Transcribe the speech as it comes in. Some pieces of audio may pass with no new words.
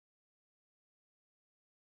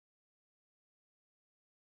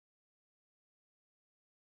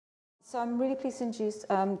So I'm really pleased to introduce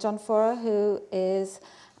John Forer, who is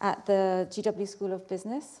at the GW School of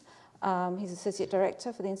Business. He's Associate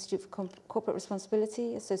Director for the Institute for Corporate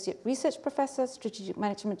Responsibility, Associate Research Professor, Strategic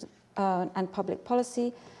Management and Public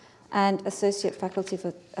Policy, and Associate Faculty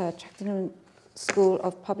for Trachtenberg School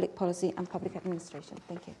of Public Policy and Public Administration.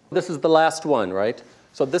 Thank you. This is the last one, right?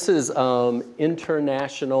 So this is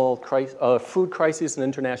international food crises and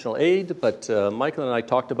international aid, but Michael and I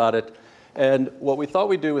talked about it. And what we thought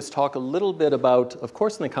we'd do is talk a little bit about, of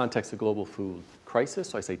course, in the context of global food crisis,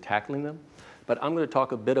 so I say tackling them, but I'm going to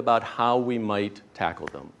talk a bit about how we might tackle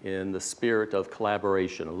them in the spirit of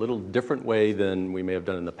collaboration, a little different way than we may have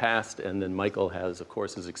done in the past. And then Michael has, of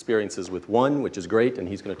course, his experiences with one, which is great, and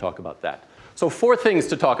he's going to talk about that. So 4 things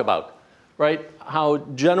to talk about, right? How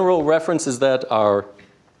general references that our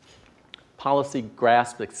policy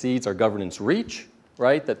grasp exceeds our governance reach,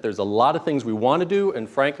 right? That there's a lot of things we want to do, and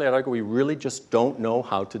frankly, I'd argue we really just don't know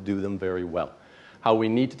how to do them very well. How we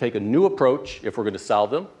need to take a new approach if we're going to solve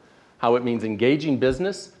them, how it means engaging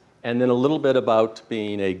business, and then a little bit about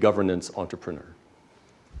being a governance entrepreneur.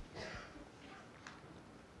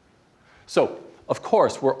 So, of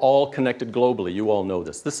course, we're all connected globally. You all know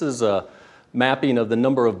this. This is a mapping of the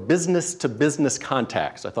number of business-to-business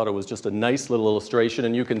contacts. I thought it was just a nice little illustration,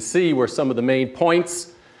 and you can see where some of the main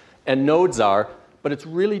points and nodes are, but it's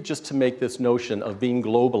really just to make this notion of being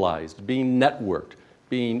globalized, being networked,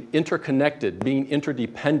 being interconnected, being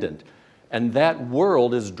interdependent. And that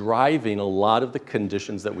world is driving a lot of the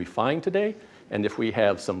conditions that we find today. And if we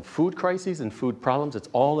have some food crises and food problems, it's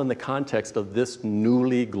all in the context of this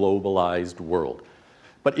newly globalized world.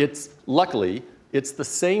 But luckily, it's the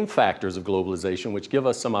same factors of globalization which give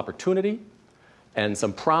us some opportunity and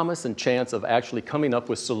some promise and chance of actually coming up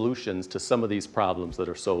with solutions to some of these problems that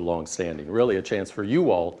are so long-standing. Really a chance for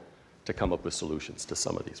you all to come up with solutions to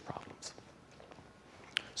some of these problems.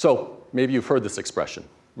 So maybe you've heard this expression,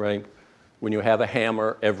 right? When you have a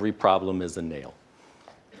hammer, every problem is a nail.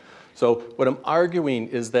 So what I'm arguing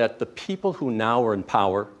is that the people who now are in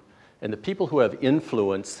power and the people who have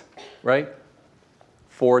influence, right?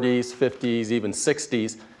 40s, 50s, even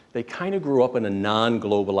 60s, they kind of grew up in a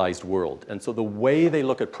non-globalized world. And so the way they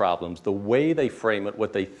look at problems, the way they frame it,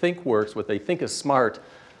 what they think works, what they think is smart,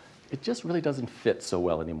 it just really doesn't fit so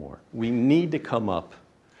well anymore. We need to come up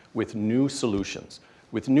with new solutions,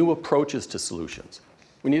 with new approaches to solutions.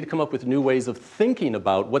 We need to come up with new ways of thinking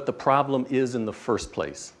about what the problem is in the first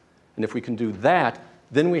place. And if we can do that,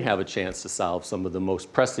 then we have a chance to solve some of the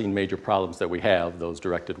most pressing major problems that we have, those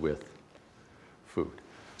directed with food.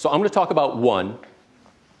 So I'm going to talk about one.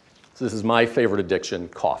 So this is my favorite addiction,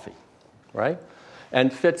 coffee, right?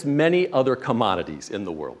 And fits many other commodities in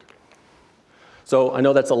the world. So I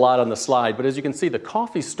know that's a lot on the slide, but as you can see, the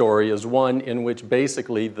coffee story is one in which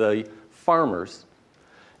basically the farmers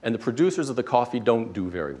and the producers of the coffee don't do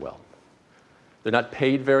very well. They're not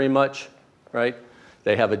paid very much, right?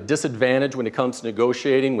 They have a disadvantage when it comes to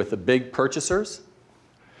negotiating with the big purchasers.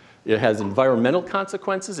 It has environmental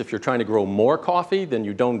consequences. If you're trying to grow more coffee, then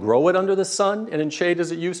you don't grow it under the sun and in shade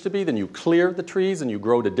as it used to be. Then you clear the trees and you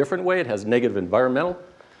grow it a different way. It has negative environmental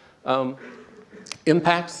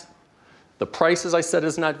impacts. The price, as I said,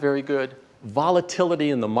 is not very good.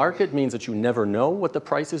 Volatility in the market means that you never know what the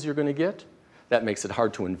prices you're going to get. That makes it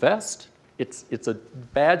hard to invest. It's a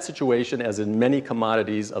bad situation, as in many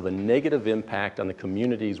commodities, of a negative impact on the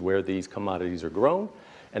communities where these commodities are grown,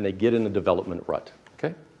 and they get in a development rut.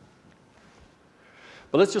 Okay?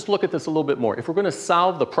 But let's just look at this a little bit more. If we're going to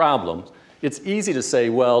solve the problems, it's easy to say,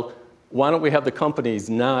 well, why don't we have the companies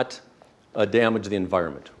not damage the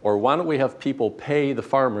environment? Or why don't we have people pay the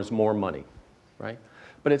farmers more money, right?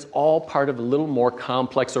 But it's all part of a little more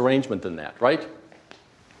complex arrangement than that, right?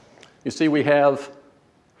 You see, we have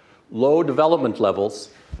low development levels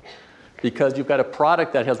because you've got a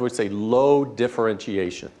product that has, we say, low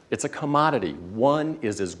differentiation. It's a commodity. One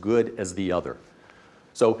is as good as the other.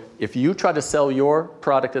 So if you try to sell your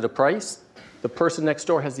product at a price, the person next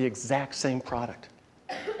door has the exact same product.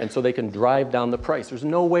 And so they can drive down the price. There's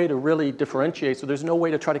no way to really differentiate, so there's no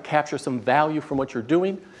way to try to capture some value from what you're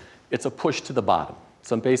doing. It's a push to the bottom,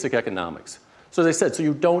 some basic economics. So as I said, so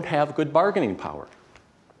you don't have good bargaining power.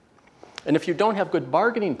 And if you don't have good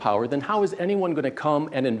bargaining power, then how is anyone going to come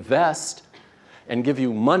and invest and give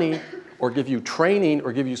you money or give you training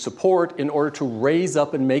or give you support in order to raise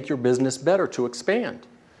up and make your business better, to expand?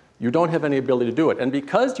 You don't have any ability to do it. And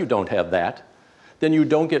because you don't have that, then you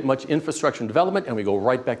don't get much infrastructure and development, and we go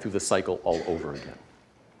right back through the cycle all over again.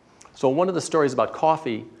 So one of the stories about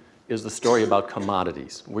coffee is the story about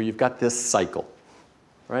commodities, where you've got this cycle,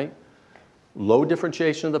 right? Low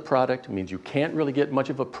differentiation of the product means you can't really get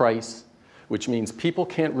much of a price. which means people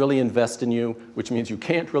can't really invest in you, which means you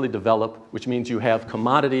can't really develop, which means you have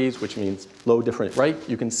commodities, which means low different, right?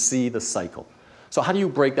 You can see the cycle. So how do you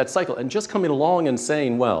break that cycle? And just coming along and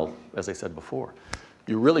saying, well, as I said before,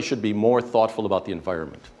 you really should be more thoughtful about the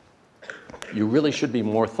environment. You really should be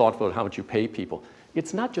more thoughtful about how much you pay people.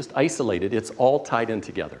 It's not just isolated, it's all tied in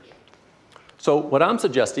together. So what I'm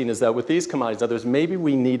suggesting is that with these commodities, others, maybe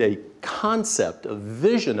we need a concept, a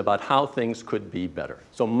vision about how things could be better.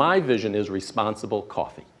 So my vision is responsible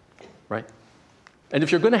coffee, right? And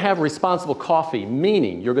if you're going to have responsible coffee,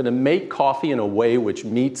 meaning you're going to make coffee in a way which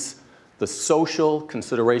meets the social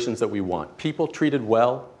considerations that we want. People treated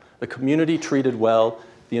well, the community treated well,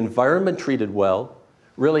 the environment treated well,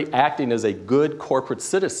 really acting as a good corporate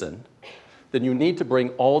citizen, then you need to bring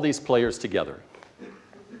all these players together.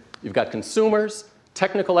 You've got consumers,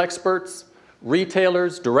 technical experts,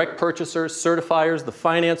 retailers, direct purchasers, certifiers, the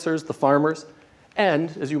financiers, the farmers,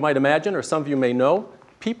 and as you might imagine, or some of you may know,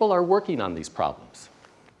 people are working on these problems,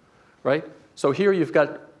 right? So here you've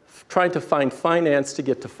got trying to find finance to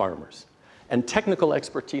get to farmers and technical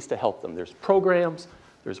expertise to help them. There's programs,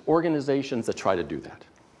 there's organizations that try to do that.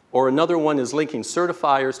 Or another one is linking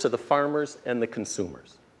certifiers to the farmers and the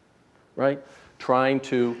consumers, right? Trying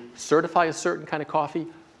to certify a certain kind of coffee,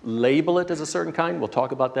 label it as a certain kind, we'll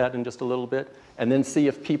talk about that in just a little bit, and then see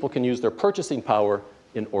if people can use their purchasing power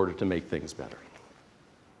in order to make things better.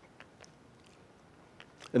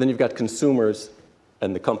 And then you've got consumers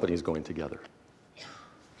and the companies going together.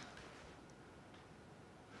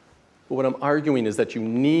 But what I'm arguing is that you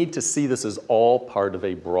need to see this as all part of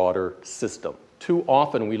a broader system. Too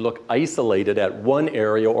often we look isolated at one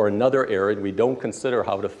area or another area and we don't consider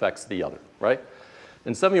how it affects the other, right?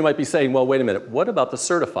 And some of you might be saying, well, wait a minute, what about the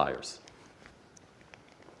certifiers?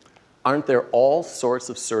 Aren't there all sorts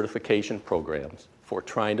of certification programs for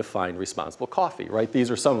trying to find responsible coffee, right? These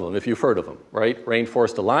are some of them, if you've heard of them, right?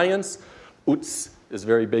 Rainforest Alliance, UTZ is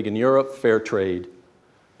very big in Europe, Fair Trade,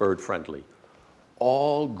 Bird Friendly.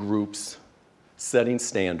 All groups setting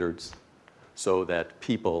standards so that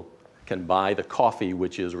people can buy the coffee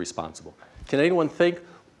which is responsible. Can anyone think,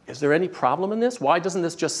 is there any problem in this? Why doesn't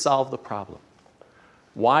this just solve the problem?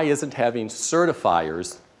 Why isn't having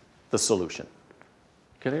certifiers the solution?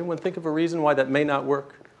 Can anyone think of a reason why that may not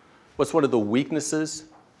work? What's one of the weaknesses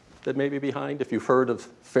that may be behind, if you've heard of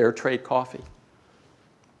fair trade coffee?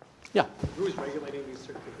 Yeah? Who is regulating these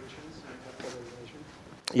certifications? Regulation?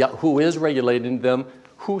 Yeah, who is regulating them?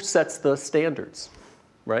 Who sets the standards,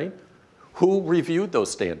 right? Who reviewed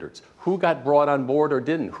those standards? Who got brought on board or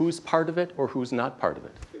didn't? Who's part of it or who's not part of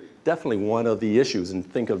it? Definitely one of the issues, and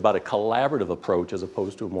think about a collaborative approach as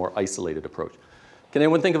opposed to a more isolated approach. Can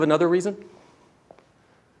anyone think of another reason?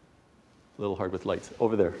 A little hard with lights.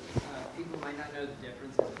 Over there. People might not know the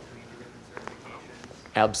differences between the different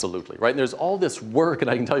certifications. Absolutely, right? And there's all this work,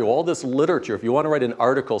 and I can tell you all this literature. If you want to write an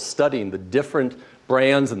article studying the different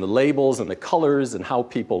brands and the labels and the colors and how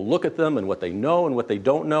people look at them and what they know and what they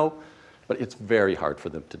don't know, but it's very hard for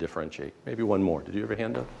them to differentiate. Maybe one more. Did you have a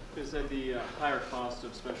hand up? Is that the higher cost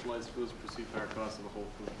of specialized foods perceived higher cost of the whole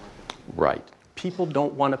food market? Right. People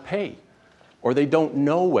don't want to pay, or they don't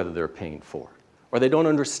know whether they're paying for, or they don't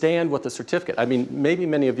understand what the certificate. I mean, maybe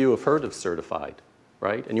many of you have heard of certified,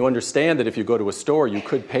 right? And you understand that if you go to a store, you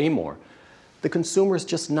could pay more. The consumer is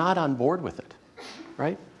just not on board with it,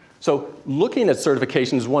 right? So looking at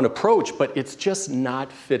certification is one approach, but it's just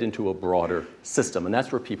not fit into a broader system, and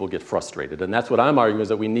that's where people get frustrated. And that's what I'm arguing, is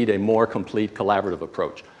that we need a more complete collaborative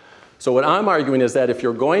approach. So what I'm arguing is that if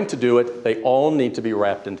you're going to do it, they all need to be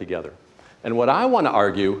wrapped in together. And what I want to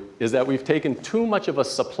argue is that we've taken too much of a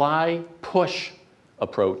supply push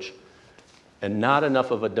approach and not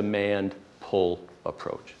enough of a demand pull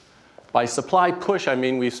approach. By supply push, I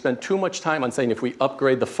mean we've spent too much time on saying if we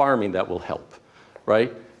upgrade the farming, that will help,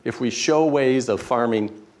 right? If we show ways of farming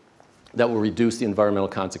that will reduce the environmental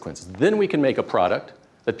consequences, then we can make a product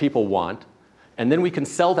that people want, and then we can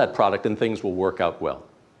sell that product and things will work out well.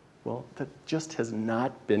 Well, that just has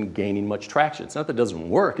not been gaining much traction. It's not that it doesn't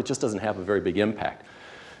work, it just doesn't have a very big impact.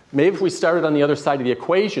 Maybe if we started on the other side of the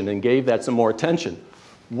equation and gave that some more attention,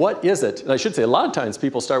 what is it? And I should say, a lot of times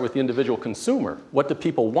people start with the individual consumer. What do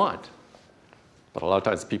people want? But a lot of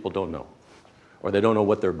times people don't know, or they don't know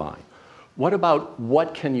what they're buying. What about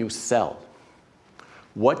what can you sell?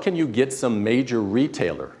 What can you get some major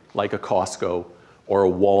retailer, like a Costco, or a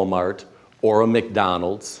Walmart, or a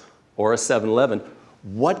McDonald's, or a 7-Eleven,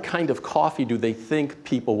 what kind of coffee do they think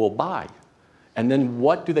people will buy? And then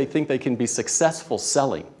what do they think they can be successful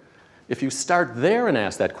selling? If you start there and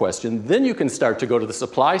ask that question, then you can start to go to the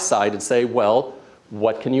supply side and say, well,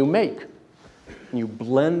 what can you make? And you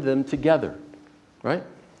blend them together, right?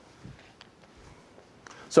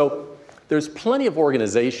 So there's plenty of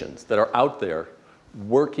organizations that are out there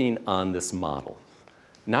working on this model,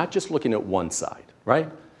 not just looking at one side, right?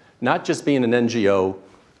 Not just being an NGO,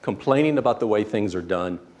 complaining about the way things are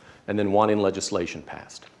done, and then wanting legislation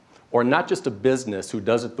passed. Or not just a business who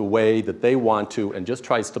does it the way that they want to and just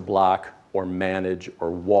tries to block or manage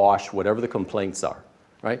or wash whatever the complaints are,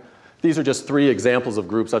 right? These are just 3 examples of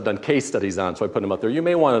groups I've done case studies on, so I put them up there. You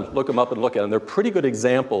may want to look them up and look at them. They're pretty good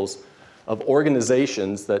examples of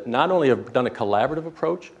organizations that not only have done a collaborative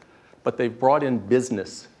approach, but they've brought in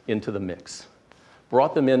business into the mix.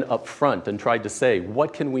 Brought them in up front and tried to say,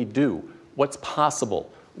 what can we do? What's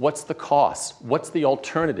possible? What's the cost? What's the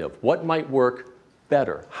alternative? What might work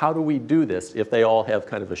better? How do we do this if they all have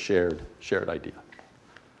kind of a shared idea?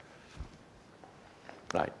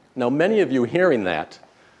 Right. Now, many of you hearing that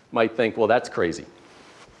might think, well, that's crazy.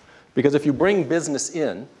 Because if you bring business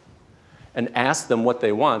in and ask them what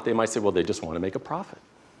they want, they might say, well, they just want to make a profit,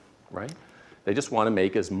 right? They just want to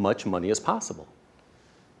make as much money as possible.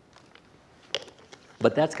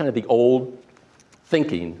 But that's kind of the old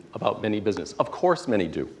thinking about many businesses. Of course, many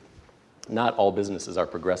do. Not all businesses are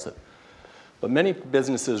progressive. But many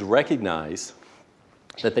businesses recognize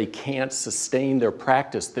that they can't sustain their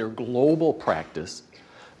practice, their global practice,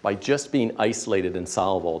 by just being isolated and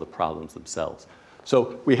solve all the problems themselves.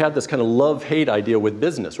 So we have this kind of love-hate idea with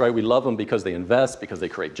business, right? We love them because they invest, because they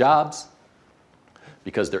create jobs,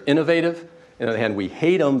 because they're innovative. On the other hand, we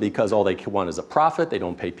hate them because all they want is a profit. They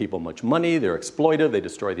don't pay people much money. They're exploitive. They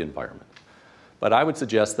destroy the environment. But I would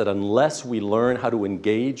suggest that unless we learn how to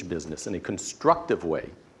engage business in a constructive way,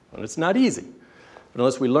 and it's not easy, but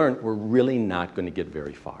unless we learn, we're really not going to get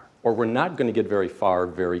very far. Or we're not going to get very far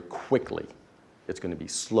very quickly. It's going to be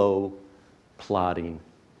slow, plodding,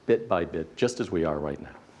 bit by bit, just as we are right now.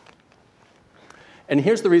 And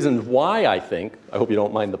here's the reason why I think, I hope you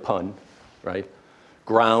don't mind the pun, right?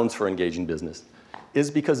 Grounds for engaging business,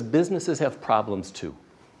 is because businesses have problems too,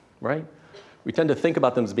 right? We tend to think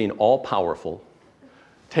about them as being all-powerful,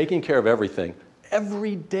 taking care of everything.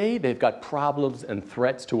 Every day they've got problems and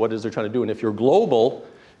threats to what it is they're trying to do. And if you're global,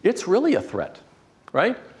 it's really a threat,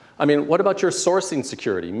 right? I mean, what about your sourcing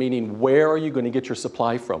security? Meaning, where are you going to get your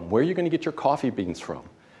supply from? Where are you going to get your coffee beans from?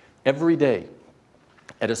 Every day,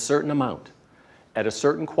 at a certain amount, at a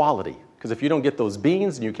certain quality. Because if you don't get those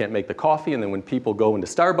beans, you can't make the coffee. And then when people go into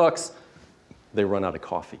Starbucks, they run out of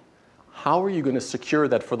coffee. How are you going to secure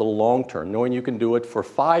that for the long term, knowing you can do it for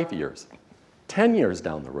 5 years, 10 years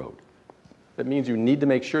down the road? That means you need to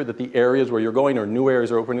make sure that the areas where you're going or new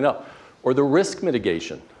areas are opening up. Or the risk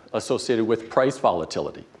mitigation associated with price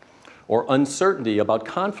volatility. Or uncertainty about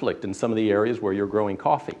conflict in some of the areas where you're growing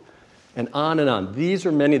coffee. And on and on. These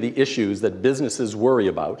are many of the issues that businesses worry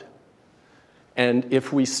about. And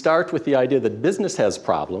if we start with the idea that business has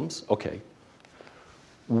problems, okay,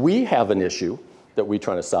 we have an issue that we're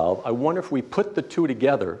trying to solve. I wonder if we put the two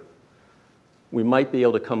together, we might be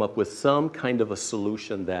able to come up with some kind of a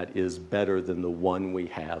solution that is better than the one we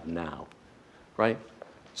have now, right?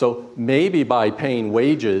 So maybe by paying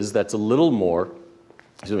wages that's a little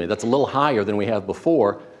higher than we have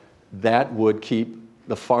before, that would keep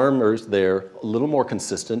the farmers there a little more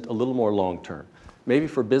consistent, a little more long-term. Maybe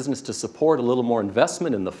for business to support a little more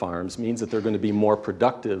investment in the farms means that they're going to be more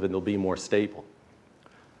productive and they'll be more stable.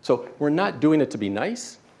 So we're not doing it to be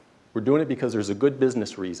nice. We're doing it because there's a good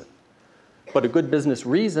business reason. But a good business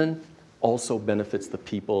reason also benefits the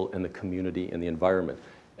people and the community and the environment.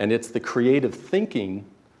 And it's the creative thinking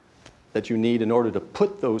that you need in order to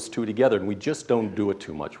put those two together. And we just don't do it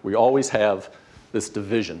too much. We always have this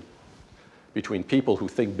division between people who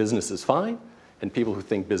think business is fine and people who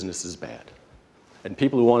think business is bad. And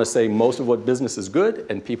people who want to say most of what business is good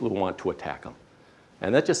and people who want to attack them.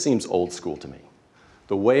 And that just seems old school to me.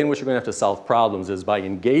 The way in which we're going to have to solve problems is by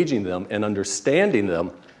engaging them and understanding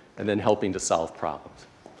them and then helping to solve problems.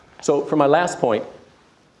 So for my last point,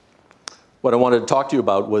 what I wanted to talk to you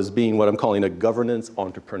about was being what I'm calling a governance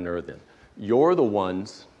entrepreneur then. You're the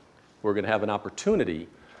ones who are going to have an opportunity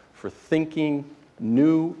for thinking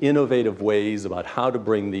new, innovative ways about how to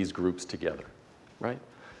bring these groups together, right?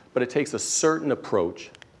 But it takes a certain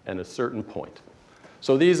approach and a certain point.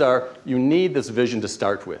 So you need this vision to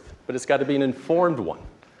start with, but it's got to be an informed one.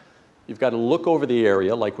 You've got to look over the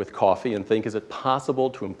area, like with coffee, and think, is it possible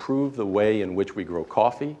to improve the way in which we grow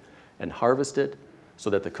coffee and harvest it so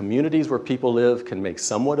that the communities where people live can make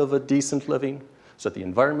somewhat of a decent living, so that the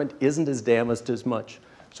environment isn't as damaged as much,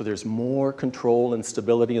 so there's more control and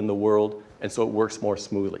stability in the world, and so it works more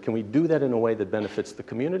smoothly? Can we do that in a way that benefits the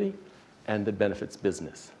community and that benefits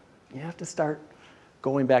business? You have to start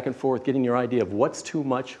going back and forth, getting your idea of what's too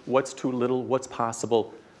much, what's too little, what's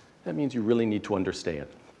possible. That means you really need to understand.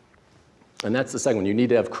 And that's the second one. You need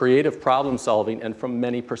to have creative problem solving and from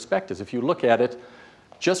many perspectives. If you look at it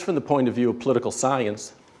just from the point of view of political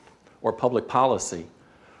science or public policy,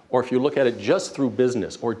 or if you look at it just through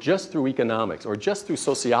business or just through economics or just through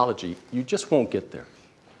sociology, you just won't get there.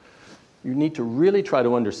 You need to really try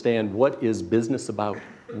to understand what is business about,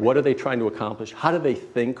 what are they trying to accomplish, how do they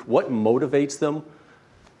think, what motivates them.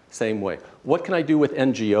 Same way. What can I do with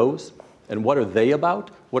NGOs? And what are they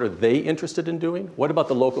about? What are they interested in doing? What about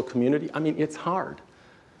the local community? I mean, it's hard.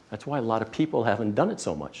 That's why a lot of people haven't done it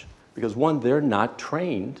so much. Because one, they're not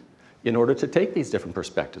trained in order to take these different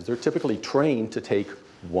perspectives. They're typically trained to take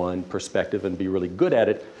one perspective and be really good at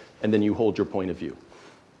it, and then you hold your point of view,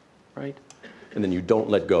 right? And then you don't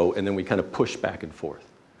let go, and then we kind of push back and forth.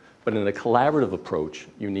 But in a collaborative approach,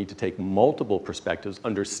 you need to take multiple perspectives,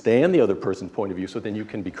 understand the other person's point of view, so then you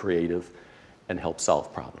can be creative and help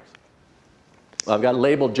solve problems. I've got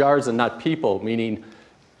labeled jars and not people, meaning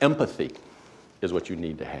empathy is what you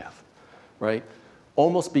need to have, right?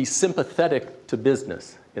 Almost be sympathetic to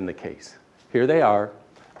business in the case. Here they are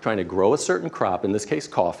trying to grow a certain crop, in this case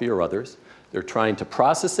coffee or others. They're trying to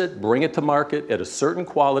process it, bring it to market at a certain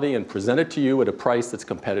quality, and present it to you at a price that's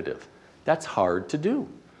competitive. That's hard to do.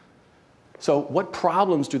 So what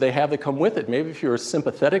problems do they have that come with it? Maybe if you're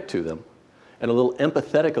sympathetic to them and a little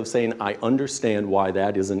empathetic of saying, I understand why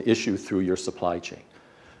that is an issue through your supply chain.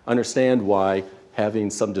 Understand why having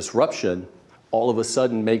some disruption all of a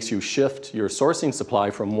sudden makes you shift your sourcing supply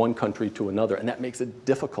from one country to another, and that makes it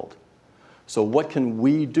difficult. So what can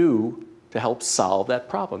we do to help solve that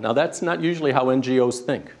problem? Now, that's not usually how NGOs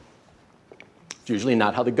think. It's usually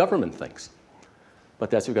not how the government thinks. But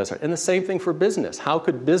that's what we've got to start. And the same thing for business. How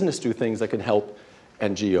could business do things that can help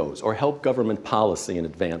NGOs or help government policy and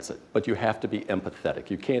advance it? But you have to be empathetic.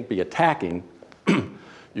 You can't be attacking.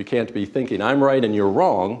 You can't be thinking, I'm right and you're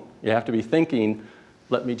wrong. You have to be thinking,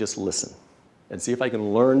 let me just listen and see if I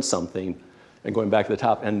can learn something, and going back to the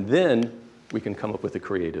top, and then we can come up with a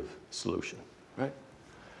creative solution, right?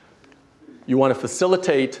 You want to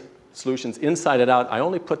facilitate solutions inside and out. I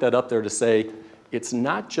only put that up there to say it's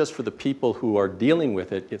not just for the people who are dealing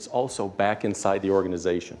with it, it's also back inside the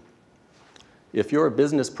organization. If you're a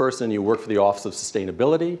business person, you work for the Office of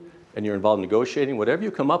Sustainability, and you're involved in negotiating, whatever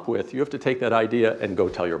you come up with, you have to take that idea and go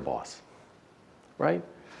tell your boss, right?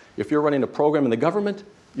 If you're running a program in the government,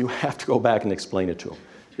 you have to go back and explain it to them.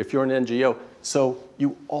 If you're an NGO, so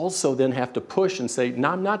you also then have to push and say, no,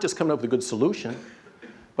 I'm not just coming up with a good solution,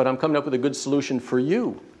 but I'm coming up with a good solution for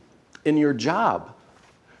you in your job.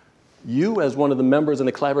 You, as one of the members in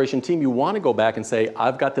the collaboration team, you want to go back and say,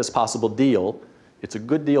 I've got this possible deal. It's a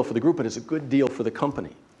good deal for the group, but it's a good deal for the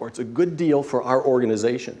company, or it's a good deal for our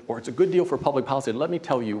organization, or it's a good deal for public policy. Let me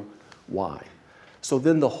tell you why. So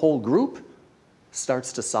then the whole group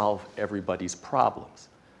starts to solve everybody's problems.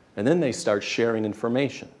 And then they start sharing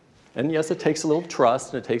information. And yes, it takes a little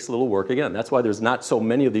trust and it takes a little work. Again, that's why there's not so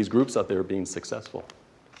many of these groups out there being successful.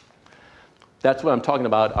 That's what I'm talking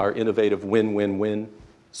about, our innovative win-win-win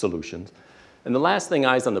solutions. And the last thing,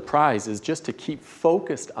 eyes on the prize, is just to keep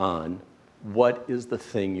focused on what is the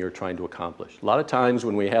thing you're trying to accomplish. A lot of times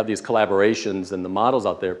when we have these collaborations and the models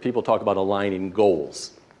out there, people talk about aligning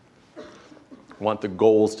goals. Want the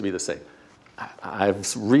goals to be the same.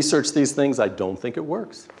 I've researched these things. I don't think it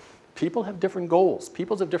works. People have different goals.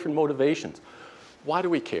 People have different motivations. Why do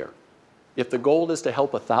we care? If the goal is to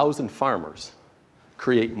help 1,000 farmers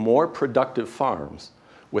create more productive farms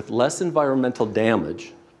with less environmental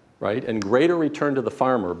damage, right, and greater return to the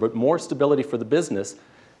farmer, but more stability for the business,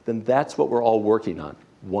 then that's what we're all working on,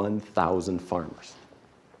 1,000 farmers.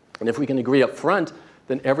 And if we can agree up front,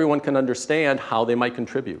 then everyone can understand how they might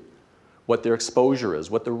contribute, what their exposure is,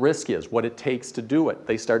 what the risk is, what it takes to do it.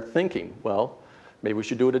 They start thinking, well, maybe we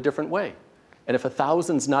should do it a different way. And if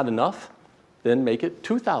 1,000's not enough, then make it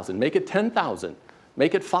 2,000, make it 10,000,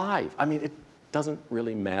 make it 5. I mean, it doesn't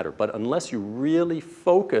really matter. But unless you really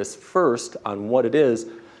focus first on what it is,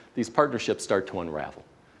 these partnerships start to unravel.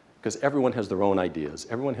 Because everyone has their own ideas,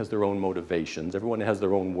 everyone has their own motivations, everyone has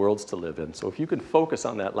their own worlds to live in. So if you can focus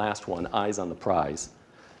on that last one, eyes on the prize,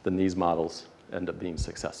 then these models end up being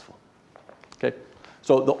successful. Okay?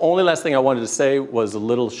 So the only last thing I wanted to say was a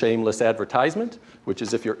little shameless advertisement, which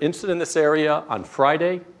is if you're interested in this area, on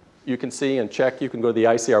Friday, you can see and check, you can go to the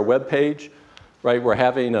ICR webpage, right? We're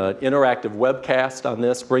having an interactive webcast on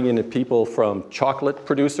this, bringing in people from chocolate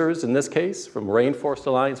producers, in this case, from Rainforest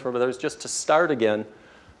Alliance, from others, just to start again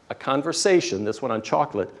a conversation, this one on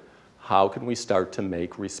chocolate. How can we start to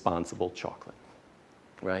make responsible chocolate,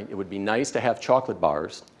 right? It would be nice to have chocolate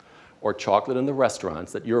bars or chocolate in the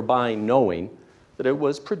restaurants that you're buying knowing that it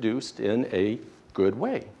was produced in a good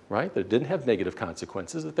way, right? That it didn't have negative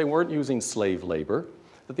consequences, that they weren't using slave labor,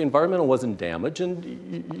 that the environment wasn't damaged, and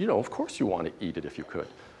you know, of course you want to eat it if you could.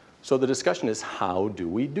 So the discussion is, how do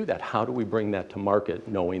we do that? How do we bring that to market,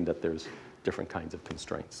 knowing that there's different kinds of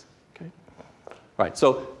constraints? Okay. All right,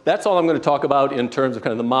 so that's all I'm going to talk about in terms of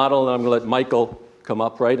kind of the model, and I'm going to let Michael come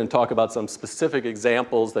up, right, and talk about some specific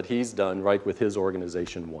examples that he's done, right, with his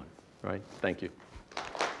organization One, right? Thank you.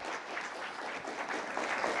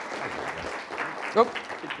 Oh,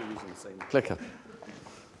 clicker.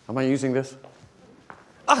 Am I using this?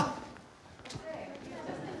 Ah!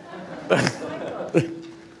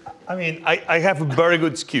 I mean, I have a very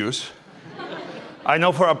good excuse. I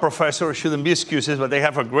know for a professor it shouldn't be excuses, but they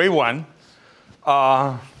have a great one.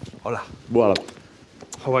 Hola. Voila.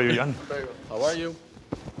 How are you, Jan? Very well. How are you?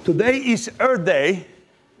 Today is Earth Day,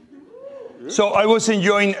 so I was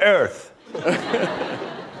enjoying Earth.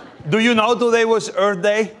 Do you know today was Earth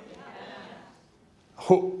Day?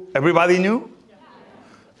 Who, everybody knew?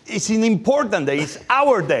 It's an important day. It's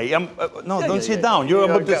our day. No, don't sit down. You're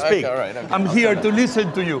about to speak. Okay. I'm here to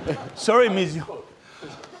listen to you. Sorry, Miss.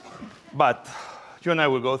 But you and I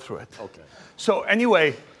will go through it. Okay. So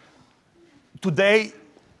anyway, today,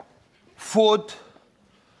 food,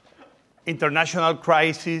 international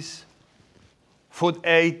crisis, food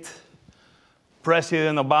aid,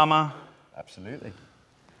 President Obama. Absolutely.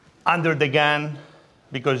 Under the gun,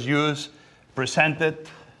 because Hughes presented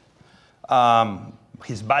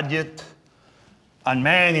his budget and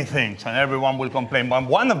many things, and everyone will complain. But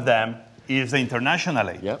one of them is the international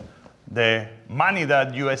aid. Yep. The money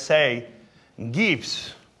that USA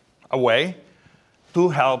gives away to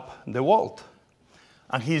help the world.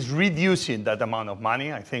 And he's reducing that amount of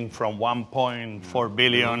money, I think from 1.4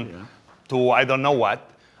 billion to I don't know what.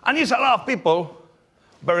 And it's a lot of people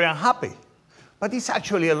very unhappy. But it's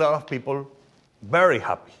actually a lot of people very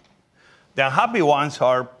happy. The unhappy ones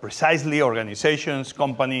are precisely organizations,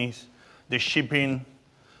 companies, the shipping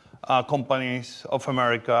companies of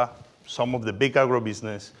America, some of the big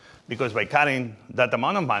agribusiness, because by cutting that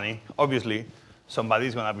amount of money, obviously,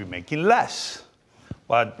 somebody's going to be making less.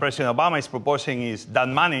 What President Obama is proposing is that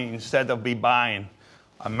money, instead of be buying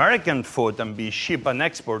American food and be shipped and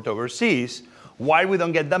export overseas, why we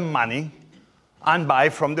don't get that money and buy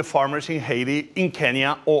from the farmers in Haiti, in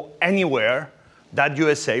Kenya, or anywhere that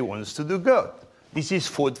USA wants to do good. This is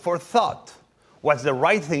food for thought. What's the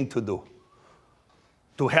right thing to do?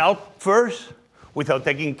 To help first, without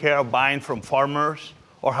taking care of buying from farmers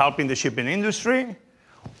or helping the shipping industry,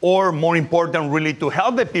 or more important, really to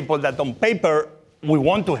help the people that on paper we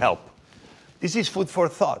want to help. This is food for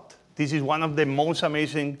thought. This is one of the most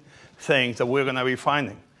amazing things that we're going to be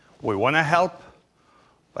finding. We want to help,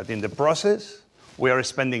 but in the process, we are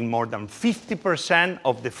spending more than 50%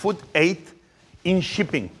 of the food aid in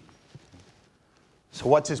shipping. So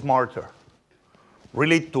what's smarter?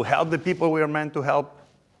 Really to help the people we are meant to help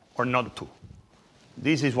or not to?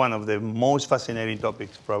 This is one of the most fascinating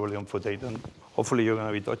topics probably on food aid, and hopefully you're going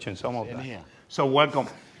to be touching some of that. So welcome.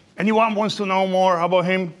 Anyone wants to know more about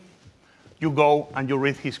him? You go and you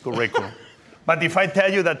read his curriculum. But if I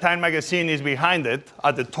tell you that Time Magazine is behind it,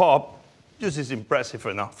 at the top, this is impressive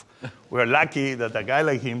enough. We're lucky that a guy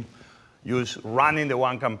like him is running the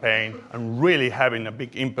One campaign and really having a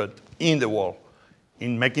big input in the world,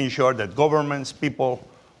 in making sure that governments, people,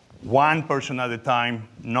 one person at a time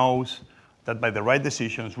knows that by the right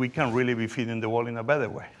decisions, we can really be feeding the world in a better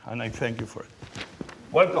way. And I thank you for it.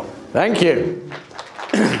 Welcome. Thank you.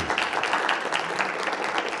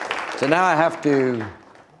 So now I have to,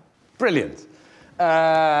 brilliant.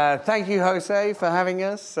 Thank you, Jose, for having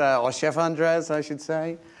us, or Chef Andres, I should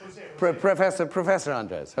say. Professor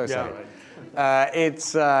Andres, Jose. Yeah, right.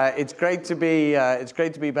 It's great to be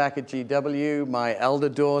back at GW. My elder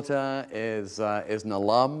daughter is an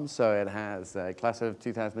alum, so it has a class of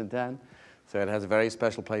 2010. So it has a very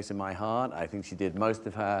special place in my heart. I think she did most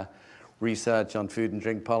of her research on food and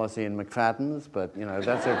drink policy in McFadden's, but you know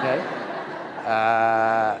that's okay.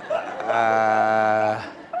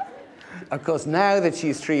 Of course, now that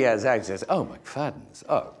she's 3 years out, she says, "Oh, McFadden's.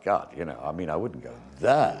 Oh God, you know. I mean, I wouldn't go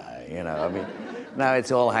there. You know. I mean, now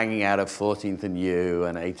it's all hanging out of 14th and U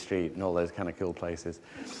and 8th Street and all those kind of cool places."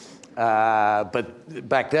 But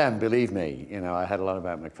back then, believe me, you know, I had a lot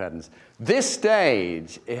about McFadden's. This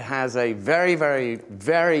stage, it has a very, very,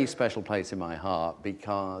 very special place in my heart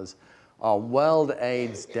because on World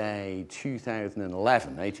AIDS Day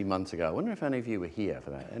 2011, 18 months ago, I wonder if any of you were here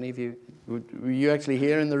for that. Any of you, were you actually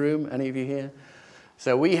here in the room? Any of you here?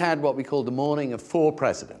 So we had what we called the Morning of 4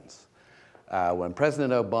 Presidents. when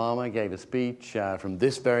President Obama gave a speech from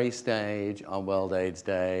this very stage on World AIDS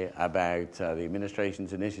Day about the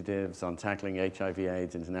administration's initiatives on tackling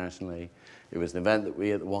HIV/AIDS internationally. It was an event that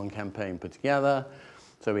we at the One Campaign put together.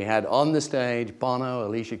 So we had on the stage Bono,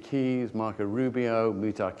 Alicia Keys, Marco Rubio,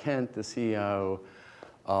 Muhtar Kent, the CEO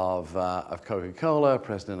of Coca-Cola,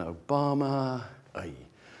 President Obama.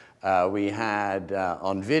 We had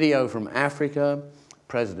on video from Africa,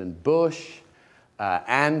 President Bush,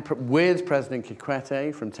 and with President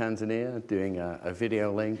Kikwete from Tanzania doing a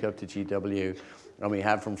video link up to GW. And we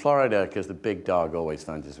have from Florida, because the big dog always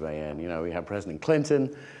finds his way in. You know, we have President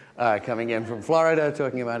Clinton coming in from Florida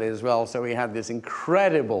talking about it as well. So we had this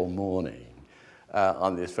incredible morning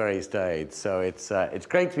on this very stage. So it's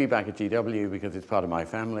great to be back at GW because it's part of my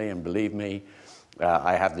family. And believe me,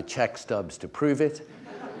 I have the check stubs to prove it.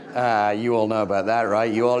 You all know about that,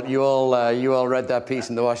 right? You all read that piece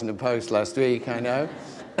in the Washington Post last week, I know.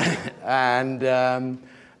 And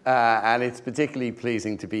it's particularly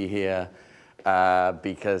pleasing to be here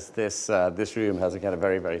because this room has a kind of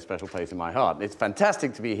very, very special place in my heart. It's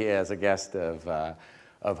fantastic to be here as a guest of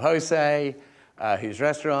José, whose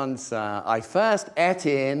restaurants I first ate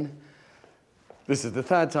in. This is the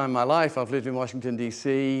third time in my life I've lived in Washington,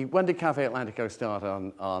 D.C. When did Cafe Atlantico start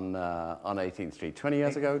on 18th Street? 20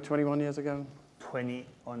 years ago? 21 years ago?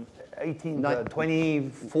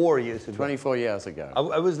 24 years ago. 24 years ago.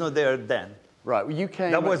 I was not there then. Right, well, you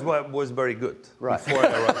came... That was what was very good. Right. Before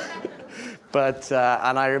I arrived. But,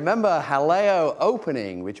 and I remember Jaleo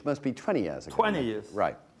opening, which must be 20 years ago. 20 years.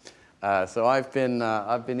 Right. So I've been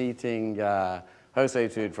eating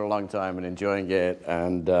José food for a long time and enjoying it,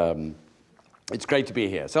 and it's great to be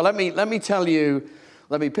here. So let me tell you,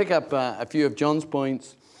 let me pick up a few of John's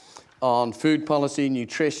points on food policy,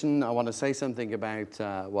 nutrition. I want to say something about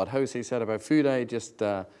what José said about Food Aid just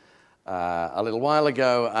a little while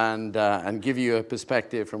ago, and give you a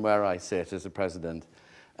perspective from where I sit as the president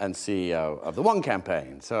and CEO of the One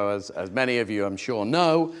Campaign. So as many of you I'm sure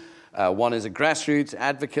know, One is a grassroots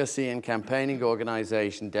advocacy and campaigning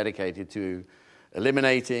organization dedicated to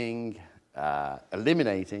eliminating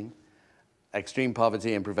extreme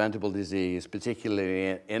poverty and preventable disease,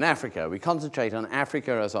 particularly in Africa. We concentrate on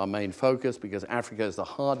Africa as our main focus because Africa is the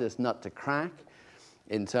hardest nut to crack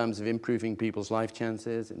in terms of improving people's life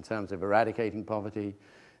chances, in terms of eradicating poverty,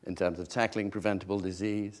 in terms of tackling preventable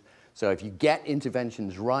disease. So if you get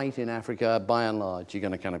interventions right in Africa, by and large, you're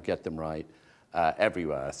going to kind of get them right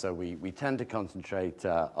everywhere. So we tend to concentrate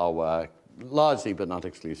our work largely, but not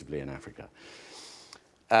exclusively, in Africa.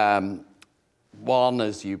 One,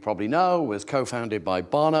 as you probably know, was co-founded by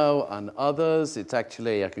Bono and others. It's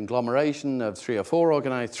actually a conglomeration of three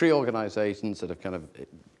organizations that have kind of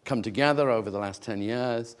come together over the last 10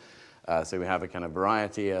 years. So we have a kind of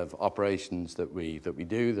variety of operations that we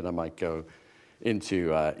do that I might go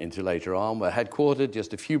into later on. We're headquartered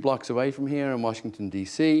just a few blocks away from here in Washington,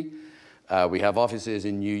 D.C. We have offices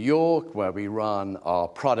in New York where we run our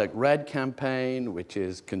Product Red campaign, which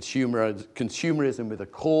is consumerism with a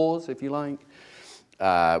cause, if you like.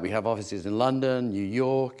 We have offices in London, New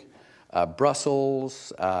York,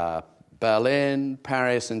 Brussels, Berlin,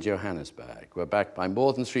 Paris, and Johannesburg. We're backed by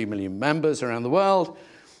more than 3 million members around the world,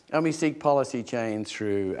 and we seek policy change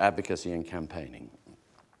through advocacy and campaigning.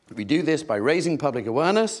 We do this by raising public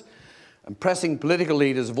awareness and pressing political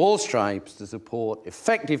leaders of all stripes to support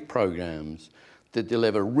effective programs that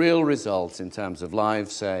deliver real results in terms of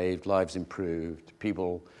lives saved, lives improved,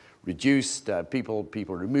 people reduced, people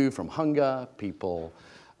removed from hunger, people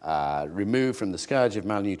removed from the scourge of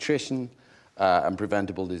malnutrition and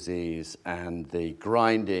preventable disease and the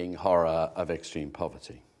grinding horror of extreme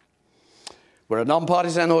poverty. We're a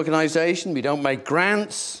nonpartisan organization. We don't make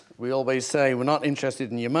grants. We always say we're not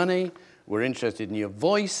interested in your money. We're interested in your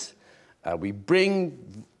voice. We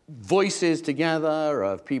bring voices together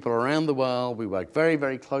of people around the world. We work very,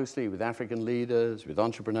 very closely with African leaders, with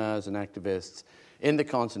entrepreneurs and activists in the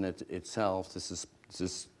continent itself to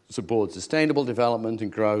support sustainable development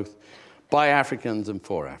and growth by Africans and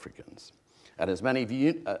for Africans. And as many of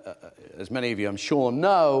you, I'm sure,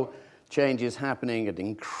 know, change is happening at an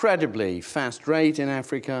incredibly fast rate in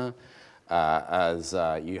Africa as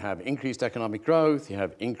you have increased economic growth, you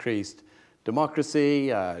have increased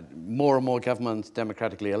democracy, more and more governments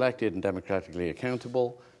democratically elected and democratically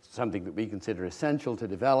accountable, something that we consider essential to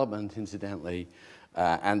development, incidentally,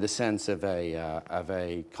 and the sense of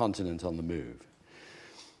a continent on the move.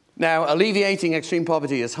 Now, alleviating extreme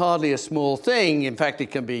poverty is hardly a small thing. In fact,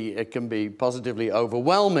 it can be positively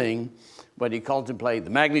overwhelming when you contemplate the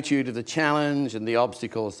magnitude of the challenge and the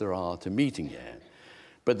obstacles there are to meeting it.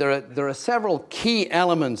 But there are several key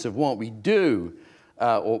elements of what we do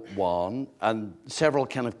or one, and several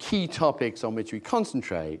kind of key topics on which we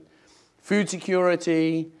concentrate: food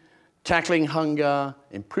security, tackling hunger,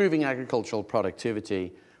 improving agricultural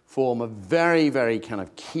productivity, form a very, very kind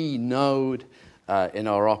of key node in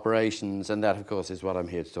our operations, and that, of course, is what I'm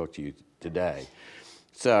here to talk to you today.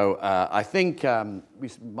 So I think we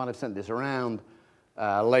might have sent this around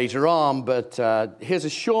later on, but here's a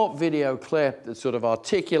short video clip that sort of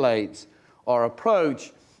articulates our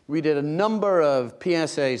approach. We did a number of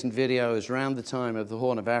PSAs and videos around the time of the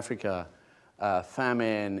Horn of Africa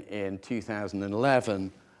famine in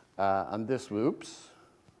 2011, and this, whoops,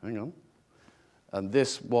 hang on, and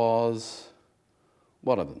this was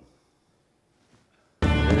one of them.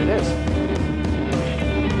 Here it is.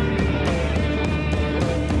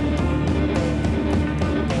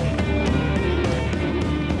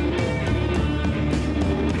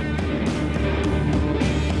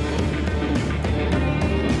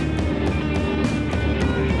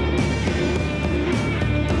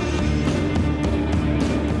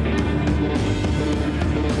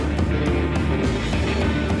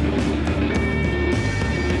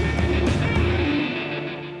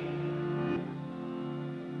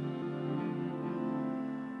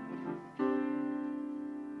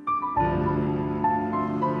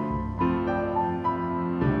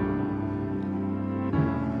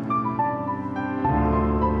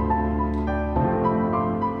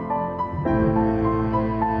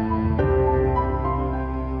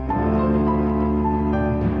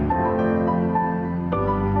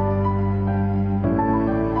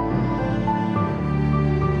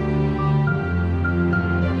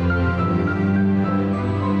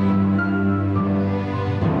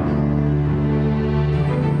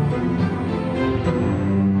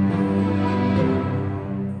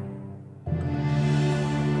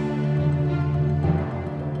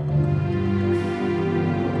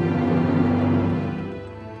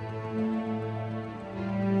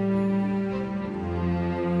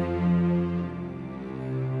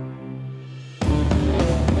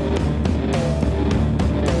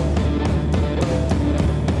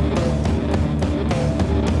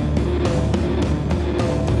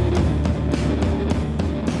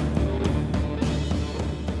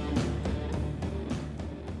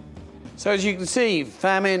 So as you can see,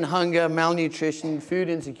 famine, hunger, malnutrition, food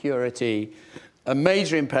insecurity are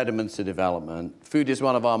major impediments to development. Food is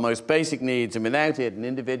one of our most basic needs, and without it, an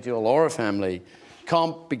individual or a family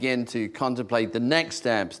can't begin to contemplate the next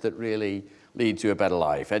steps that really lead to a better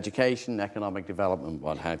life: education, economic development,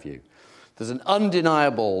 what have you. There's an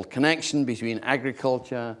undeniable connection between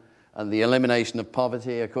agriculture and the elimination of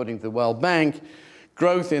poverty. According to the World Bank,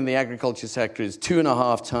 growth in the agriculture sector is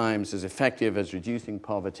 2.5 times as effective as reducing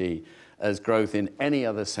poverty as growth in any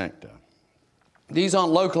other sector. These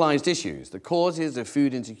aren't localized issues. The causes of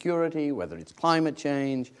food insecurity, whether it's climate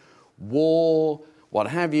change, war, what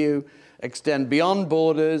have you, extend beyond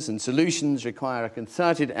borders, and solutions require a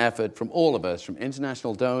concerted effort from all of us, from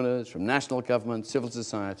international donors, from national governments, civil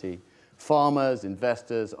society, farmers,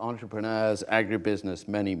 investors, entrepreneurs, agribusiness,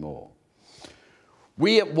 many more.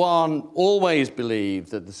 We at One always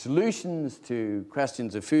believe that the solutions to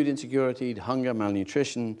questions of food insecurity, hunger,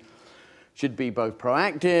 malnutrition, should be both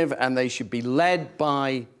proactive and they should be led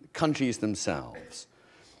by countries themselves.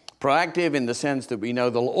 Proactive in the sense that we know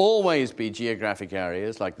there'll always be geographic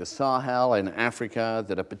areas like the Sahel in Africa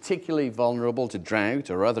that are particularly vulnerable to drought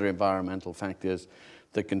or other environmental factors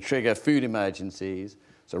that can trigger food emergencies.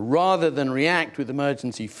 So rather than react with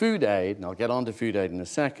emergency food aid, and I'll get on to food aid in a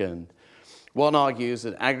second, One argues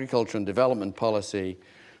that agriculture and development policy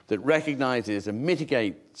that recognizes and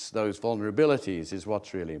mitigates those vulnerabilities is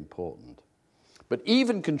what's really important. But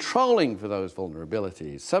even controlling for those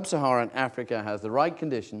vulnerabilities, sub-Saharan Africa has the right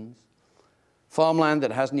conditions, farmland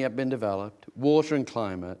that hasn't yet been developed, water and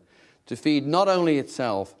climate, to feed not only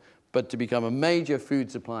itself, but to become a major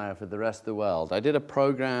food supplier for the rest of the world. I did a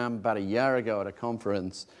program about a year ago at a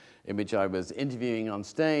conference in which I was interviewing on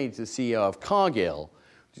stage the CEO of Cargill,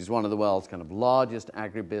 which is one of the world's kind of largest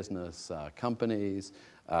agribusiness companies,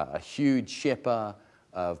 a huge shipper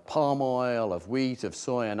of palm oil, of wheat, of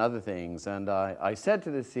soy, and other things. And I said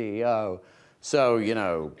to the CEO, so, you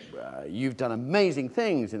know, you've done amazing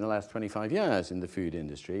things in the last 25 years in the food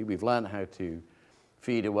industry. We've learned how to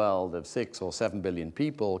feed a world of 6 or 7 billion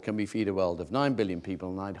people. Can we feed a world of 9 billion people?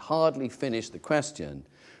 And I'd hardly finished the question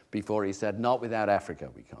before he said, not without Africa,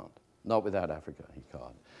 we can't. Not without Africa, he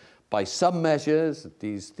can't. By some measures,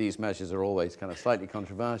 these measures are always kind of slightly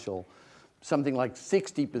controversial, something like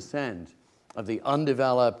 60% of the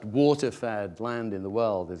undeveloped, water-fed land in the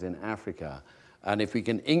world is in Africa. And if we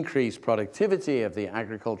can increase productivity of the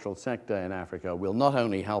agricultural sector in Africa, we'll not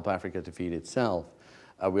only help Africa to feed itself,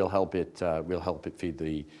 we'll help it feed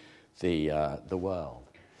the world.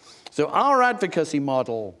 So our advocacy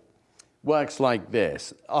model works like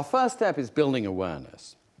this. Our first step is building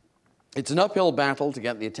awareness. It's an uphill battle to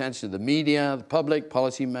get the attention of the media, the public,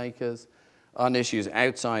 policymakers on issues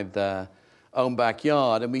outside their own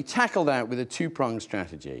backyard. And we tackle that with a two-pronged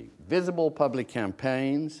strategy: visible public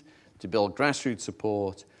campaigns to build grassroots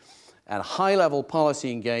support, and high-level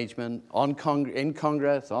policy engagement in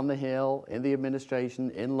Congress, on the Hill, in the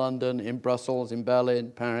administration, in London, in Brussels, in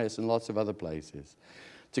Berlin, Paris, and lots of other places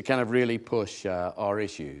to kind of really push our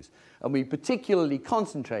issues. And we particularly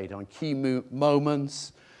concentrate on key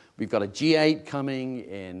moments. We've got a G8 coming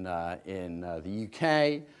in the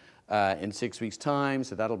UK in 6 weeks' time,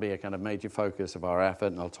 so that'll be a kind of major focus of our effort,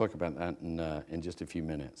 and I'll talk about that in just a few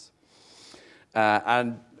minutes.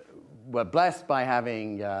 And we're blessed by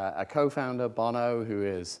having a co-founder, Bono, who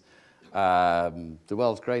is the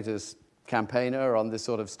world's greatest campaigner on this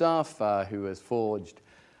sort of stuff, who has forged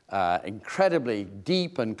incredibly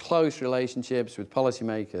deep and close relationships with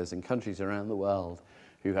policymakers in countries around the world,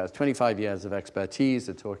 who has 25 years of expertise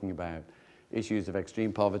at talking about issues of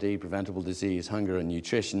extreme poverty, preventable disease, hunger, and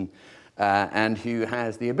nutrition, and who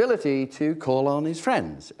has the ability to call on his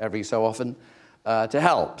friends every so often to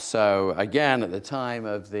help. So again, at the time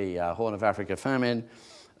of the Horn of Africa famine,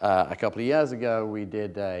 a couple of years ago, we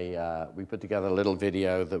put together a little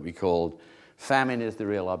video that we called "Famine is the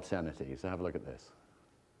Real Obscenity." So have a look at this.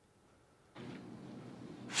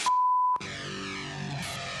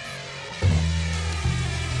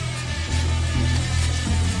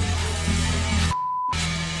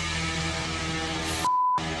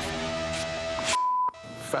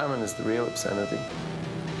 Famine is the real obscenity.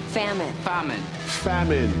 Famine. Famine.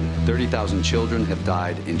 Famine. 30,000 children have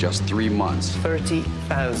died in just 3 months.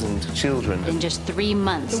 30,000 children. In just 3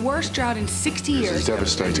 months. The worst drought in 60 years. This is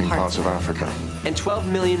devastating parts of Africa. And 12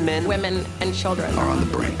 million men, women, and children are on the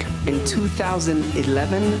brink. In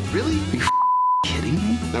 2011? Really? Are you kidding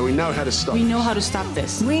me? Now we know how to stop We know how to stop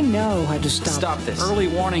this. We know how to Stop this. Early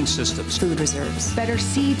warning systems. Food reserves. Better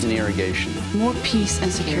seeds And irrigation. more peace and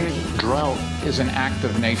security. Drought Is an act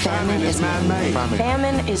of nature. Famine is man-made.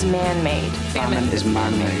 Famine is man-made. Famine is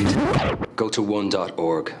man-made. Go to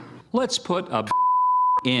one.org. Let's put a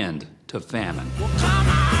end to famine.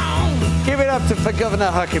 Give it up for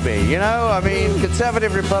Governor Huckabee. You know, I mean,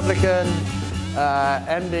 conservative Republican,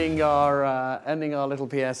 ending our little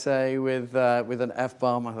PSA with an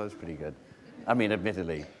F-bomb. I thought it was pretty good. I mean,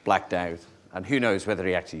 admittedly, blacked out, and who knows whether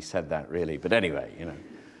he actually said that really. But anyway, you know.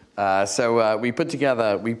 So we put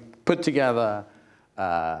together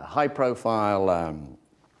high-profile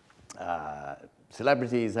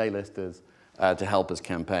celebrities, A-listers, to help us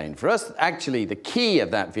campaign. For us, actually, the key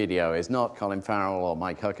of that video is not Colin Farrell or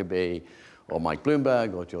Mike Huckabee or Mike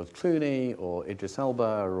Bloomberg or George Clooney or Idris Elba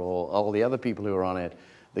or all the other people who are on it.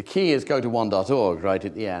 The key is go to one.org right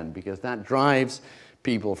at the end, because that drives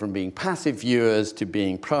people from being passive viewers to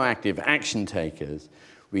being proactive action takers.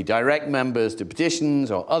 We direct members to petitions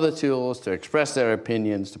or other tools to express their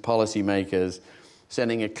opinions to policymakers,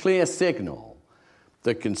 sending a clear signal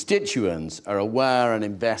that constituents are aware and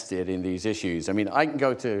invested in these issues. I mean, I can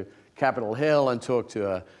go to Capitol Hill and talk to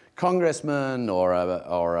a congressman or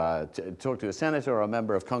talk to a senator or a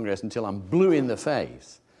member of Congress until I'm blue in the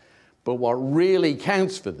face. But what really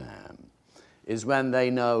counts for them is when they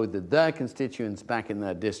know that their constituents back in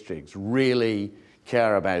their districts really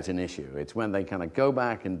care about an issue. It's when they kind of go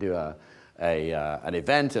back and do an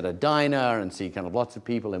event at a diner and see kind of lots of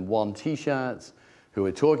people in one T-shirts who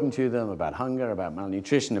are talking to them about hunger, about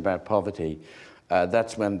malnutrition, about poverty.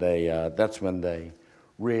 That's when they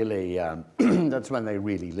really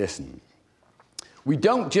listen. We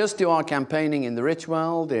don't just do our campaigning in the rich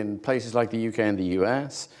world, in places like the UK and the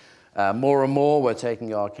US. More and more, we're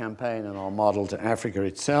taking our campaign and our model to Africa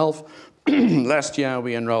itself. Last year,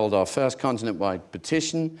 we enrolled our first continent-wide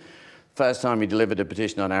petition. First time we delivered a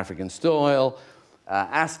petition on African soil,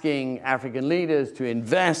 asking African leaders to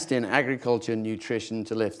invest in agriculture and nutrition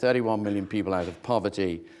to lift 31 million people out of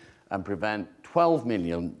poverty and prevent 12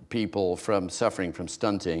 million people from suffering from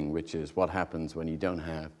stunting, which is what happens when you don't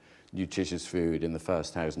have nutritious food in the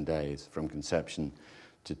first 1,000 days from conception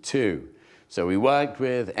to 2. So we worked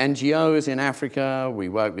with NGOs in Africa, we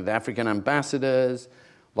worked with African ambassadors,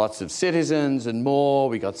 lots of citizens and more.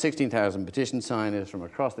 We got 16,000 petition signers from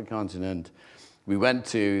across the continent. We went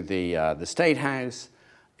to the State House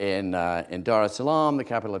in Dar es Salaam, the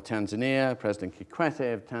capital of Tanzania. President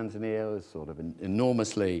Kikwete of Tanzania was sort of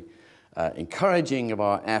enormously encouraging of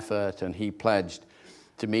our effort, and he pledged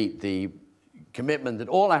to meet the commitment that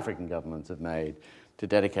all African governments have made to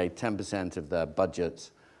dedicate 10% of their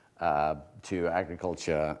budgets to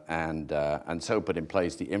agriculture and so put in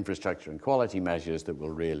place the infrastructure and quality measures that will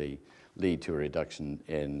really lead to a reduction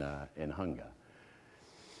in hunger.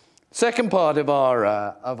 Second part of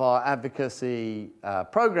our advocacy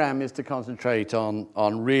program is to concentrate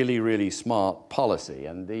on really smart policy.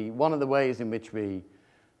 And one of the ways in which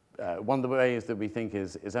one of the ways that we think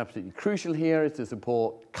is absolutely crucial here is to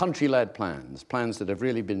support country-led plans that have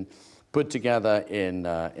really been put together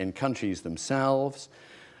in countries themselves.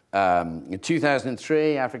 In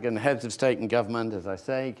 2003, African heads of state and government, as I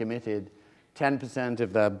say, committed 10%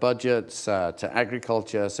 of their budgets to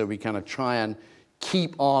agriculture, so we kind of try and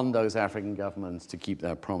keep on those African governments to keep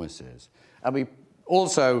their promises. And we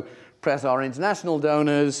also press our international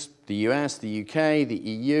donors, the US, the UK, the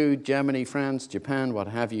EU, Germany, France, Japan, what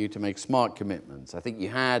have you, to make smart commitments. I think you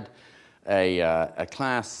had a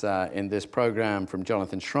class in this program from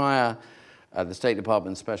Jonathan Schreier, the State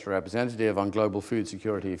Department's Special Representative on Global Food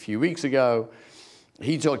Security a few weeks ago.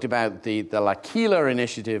 He talked about the L'Aquila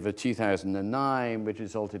initiative of 2009, which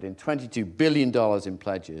resulted in $22 billion in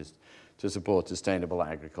pledges to support sustainable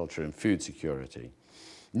agriculture and food security.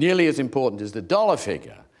 Nearly as important as the dollar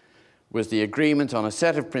figure was the agreement on a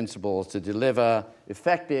set of principles to deliver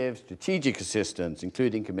effective strategic assistance,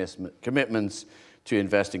 including commitments to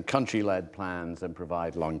invest in country-led plans and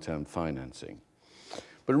provide long-term financing.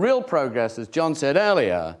 But real progress, as John said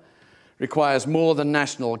earlier, requires more than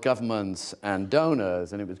national governments and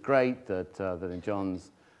donors, and it was great that in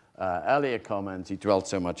John's earlier comments he dwelt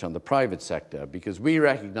so much on the private sector, because we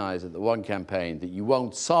recognize at the One Campaign that you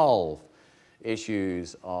won't solve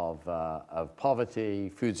issues of poverty,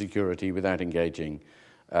 food security, without engaging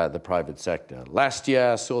the private sector. Last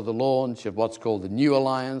year saw the launch of what's called the New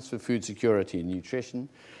Alliance for Food Security and Nutrition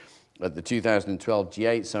at the 2012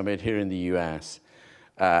 G8 Summit here in the US.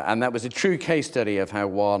 And that was a true case study of how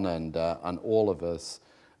One and all of us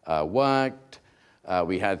worked.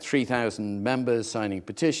 We had 3,000 members signing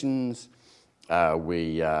petitions.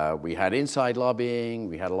 We had inside lobbying.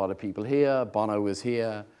 We had a lot of people here. Bono was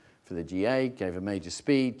here for the G8, gave a major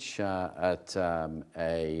speech at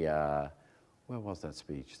where was that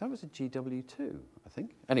speech? That was at GW2, I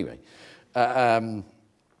think. Anyway,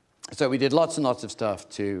 so we did lots and lots of stuff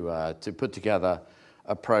to put together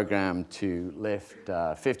a program to lift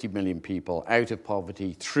 50 million people out of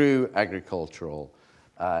poverty through agricultural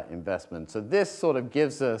investment. So this sort of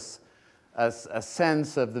gives us a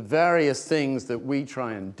sense of the various things that we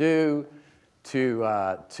try and do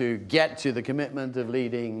to get to the commitment of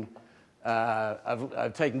leading,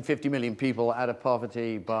 of taking 50 million people out of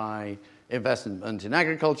poverty by investment in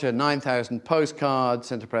agriculture. 9,000 postcards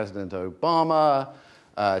sent to President Obama,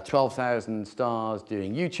 12,000 stars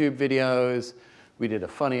doing YouTube videos. We did a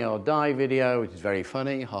Funny or Die video, which is very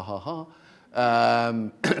funny, ha ha ha,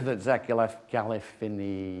 that Zach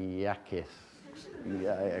Galifianakis,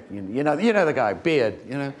 you know the guy, beard,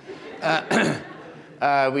 you know.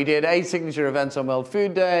 We did 8 signature events on World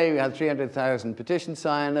Food Day. We had 300,000 petition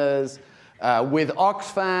signers. With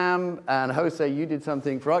Oxfam, and José, you did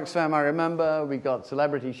something for Oxfam, I remember. We got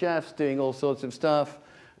celebrity chefs doing all sorts of stuff.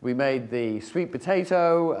 We made the sweet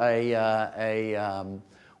potato a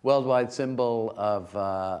worldwide symbol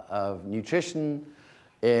of nutrition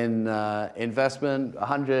in investment.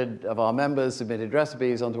 100 of our members submitted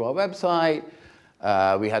recipes onto our website.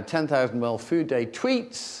 We had 10,000 World Food Day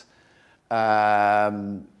tweets.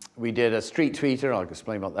 We did a street tweeter. I'll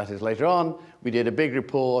explain what that is later on. We did a big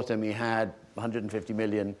report, and we had 150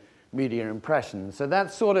 million media impressions. So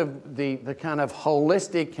that's sort of the kind of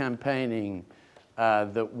holistic campaigning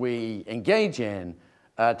that we engage in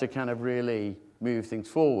to kind of really move things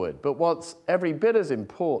forward. But what's every bit as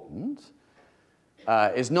important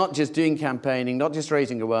is not just doing campaigning, not just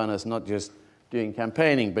raising awareness, not just doing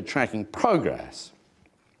campaigning, but tracking progress.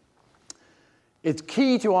 It's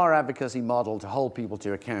key to our advocacy model to hold people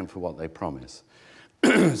to account for what they promise.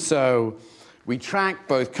 So we track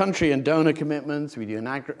both country and donor commitments. We do an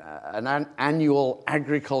annual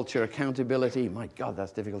agriculture accountability. My God,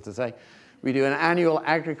 that's difficult to say. We do an annual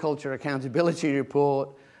agriculture accountability report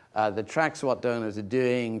that tracks what donors are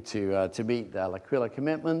doing to meet their L'Aquila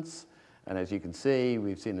commitments. And as you can see,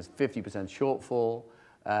 we've seen a 50% shortfall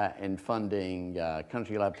in funding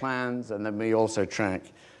country-led plans. And then we also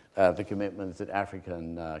track the commitments that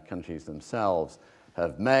African countries themselves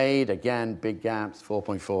have made. Again, big gaps,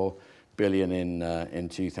 4.4 billion in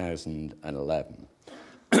 2011.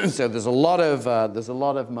 So there's a lot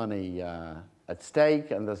of money at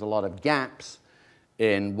stake, and there's a lot of gaps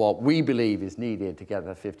in what we believe is needed to get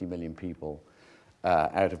the 50 million people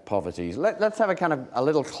out of poverty. Let's have a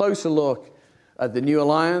little closer look at the New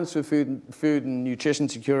Alliance for Food and Nutrition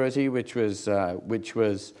Security, which was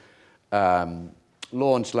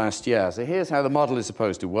launched last year. So here's how the model is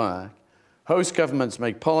supposed to work. Host governments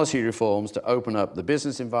make policy reforms to open up the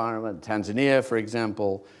business environment. Tanzania, for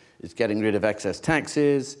example, is getting rid of excess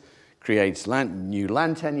taxes, creates new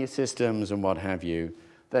land tenure systems and what have you.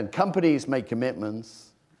 Then companies make commitments.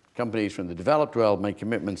 Companies from the developed world make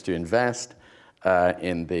commitments to invest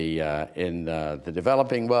in the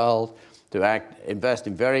developing world, to invest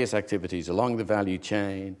in various activities along the value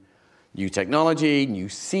chain. New technology, new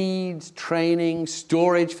seeds, training,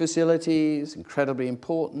 storage facilities, incredibly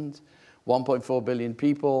important. 1.4 billion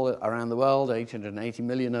people around the world, 880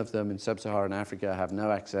 million of them in sub-Saharan Africa have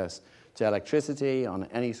no access to electricity on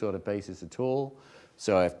any sort of basis at all.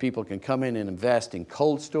 So if people can come in and invest in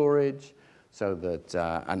cold storage, so that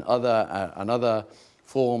and other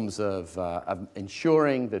forms of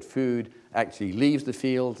ensuring that food actually leaves the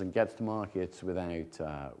fields and gets to markets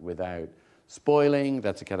without spoiling,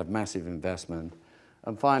 that's a kind of massive investment.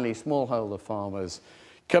 And finally, smallholder farmers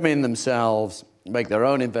come in themselves, make their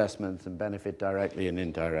own investments and benefit directly and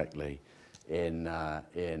indirectly in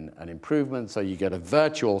an improvement. So you get a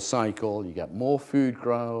virtual cycle, you get more food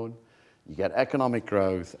grown, you get economic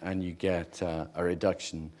growth, and you get a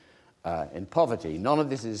reduction in poverty. None of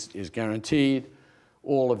this is guaranteed.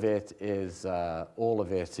 All of it is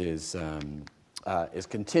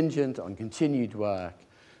contingent on continued work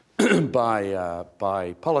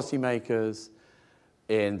by policymakers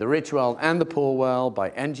in the rich world and the poor world, by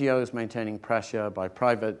NGOs maintaining pressure, by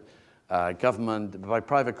private government, by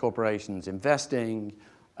private corporations investing,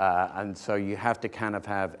 and so you have to kind of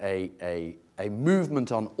have a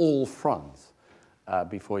movement on all fronts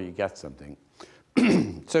before you get something.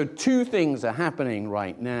 So two things are happening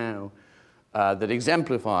right now that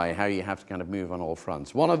exemplify how you have to kind of move on all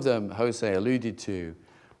fronts. One of them, Jose alluded to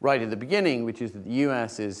right at the beginning, which is that the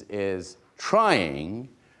US is trying,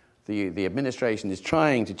 the administration is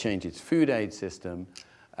trying to change its food aid system.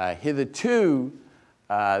 Hitherto,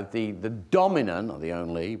 the dominant, not the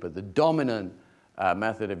only, but the dominant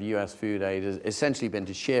method of US food aid has essentially been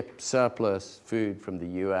to ship surplus food from the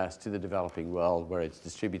US to the developing world where it's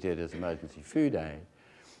distributed as emergency food aid,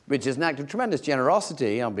 which is an act of tremendous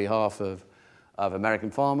generosity on behalf of American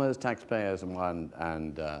farmers, taxpayers, and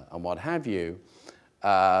what have you.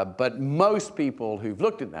 But most people who've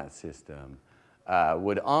looked at that system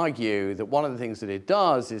would argue that one of the things that it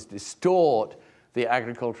does is distort the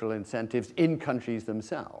agricultural incentives in countries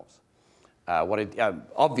themselves.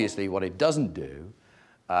 Obviously, what it doesn't do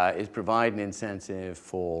is provide an incentive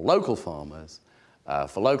for local farmers,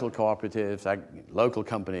 for local cooperatives, local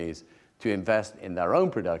companies to invest in their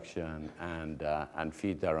own production and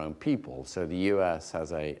feed their own people. So the US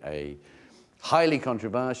has a highly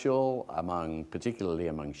controversial, particularly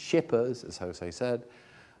among shippers, as Jose said,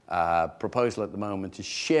 proposal at the moment to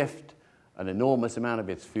shift an enormous amount of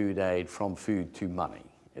its food aid from food to money,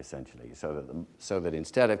 essentially, so that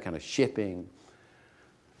instead of kind of shipping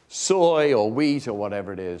soy or wheat or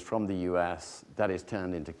whatever it is from the US, that is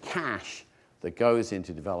turned into cash that goes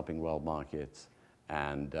into developing world markets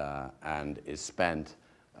and is spent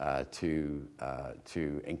to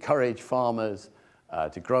encourage farmers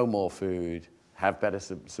to grow more food, have better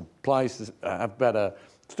supplies, have better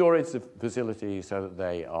storage facilities so that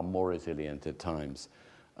they are more resilient at times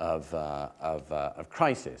of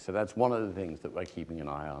crisis. So that's one of the things that we're keeping an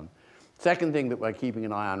eye on. Second thing that we're keeping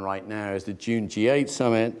an eye on right now is the June G8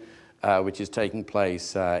 summit, which is taking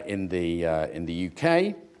place in the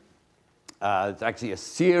UK. It's actually a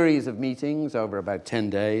series of meetings over about 10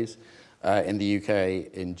 days in the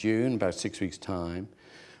UK in June, about 6 weeks' time.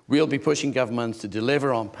 We'll be pushing governments to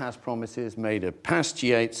deliver on past promises made at past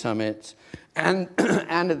G8 summits and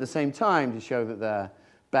at the same time to show that they're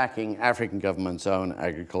backing African governments' own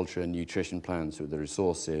agriculture and nutrition plans with the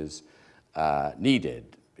resources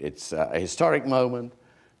needed. It's a historic moment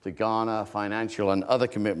to garner financial and other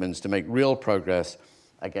commitments to make real progress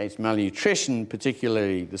against malnutrition,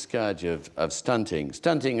 particularly the scourge of stunting.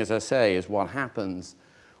 Stunting, as I say, is what happens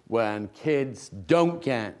when kids don't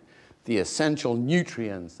get the essential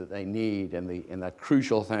nutrients that they need in that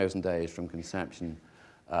crucial 1,000 days from conception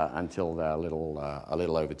until they're a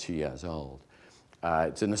little over 2 years old.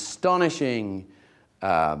 It's an astonishing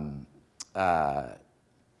burden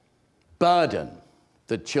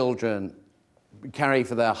that children carry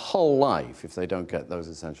for their whole life if they don't get those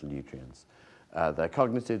essential nutrients. Their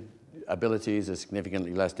cognitive abilities are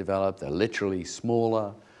significantly less developed. They're literally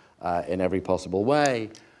smaller in every possible way.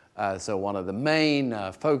 So one of the main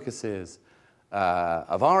focuses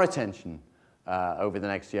of our attention over the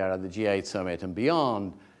next year at the G8 summit and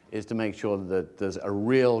beyond is to make sure that there's a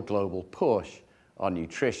real global push on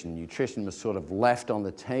nutrition. Nutrition was sort of left on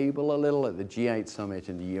the table a little at the G8 summit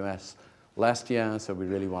in the US last year, so we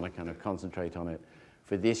really want to kind of concentrate on it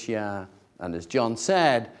for this year. And as John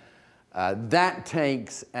said, that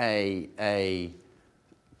takes a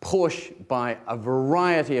push by a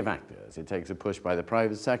variety of actors. It takes a push by the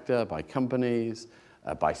private sector, by companies,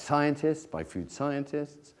 by scientists, by food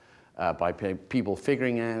scientists, by people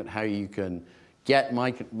figuring out how you can get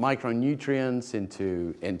micronutrients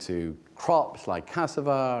into crops like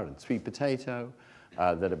cassava and sweet potato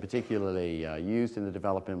that are particularly used in the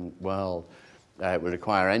developing world. It would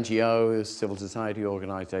require NGOs, civil society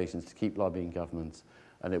organizations to keep lobbying governments,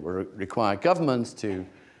 and it would require governments to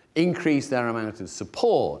increase their amount of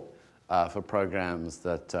support for programs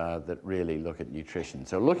that really look at nutrition.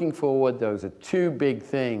 So looking forward, those are two big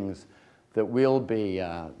things that we'll be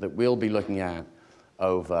looking at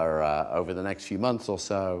over the next few months or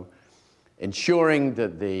so, ensuring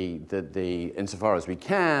that insofar as we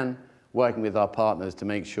can, working with our partners to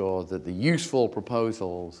make sure that the useful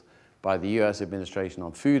proposals by the US administration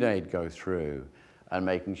on food aid go through, and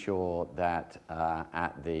making sure that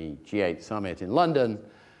at the G8 summit in London,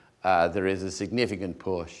 there is a significant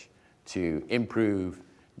push to improve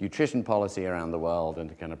nutrition policy around the world and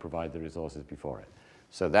to kind of provide the resources before it.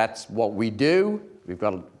 So that's what we do. We've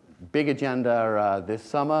got a big agenda this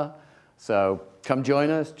summer. So come join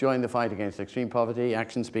us, join the fight against extreme poverty.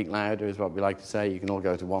 Actions speak louder is what we like to say. You can all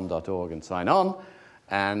go to one.org and sign on.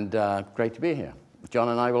 And great to be here. John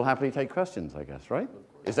and I will happily take questions, I guess, right?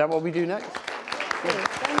 Is that what we do next?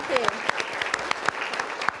 Thank you.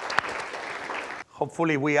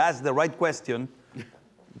 Hopefully, we ask the right question,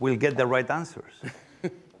 we'll get the right answers.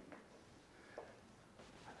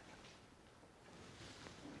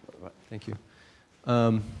 Thank you.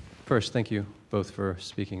 First, thank you both for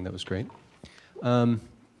speaking. That was great.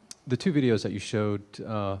 The two videos that you showed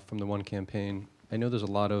from the one campaign, I know there's a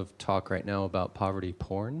lot of talk right now about poverty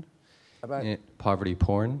porn. Poverty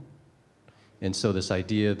porn. And so this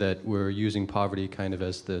idea that we're using poverty kind of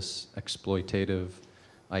as this exploitative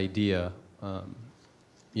idea,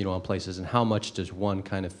 you know, on places, and how much does one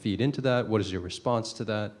kind of feed into that? What is your response to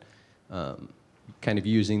that? Kind of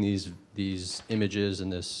using these images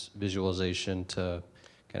and this visualization to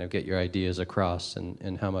kind of get your ideas across,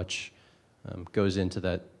 and how much goes into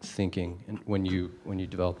that thinking when you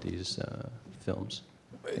develop these films.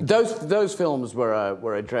 Those films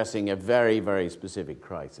were addressing a very, very specific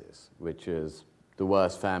crisis, which is the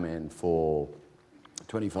worst famine for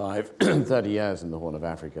 25, 30 years in the Horn of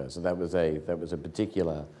Africa. So that was a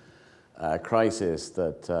particular crisis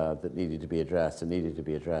that needed to be addressed, and needed to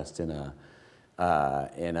be addressed in a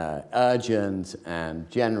urgent and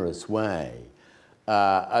generous way.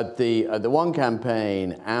 At the One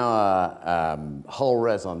campaign, our whole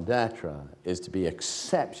raison d'etre is to be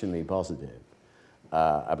exceptionally positive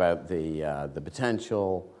about the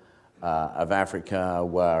potential of Africa.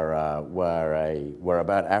 We're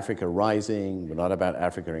about Africa rising. We're not about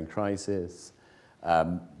Africa in crisis.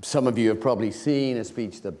 Some of you have probably seen a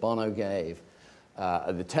speech that Bono gave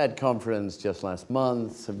at the TED conference just last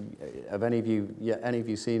month. Have any of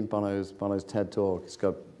you seen Bono's TED talk? It's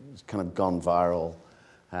kind of gone viral.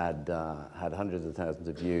 Had hundreds of thousands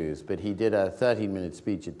of views, but he did a 13-minute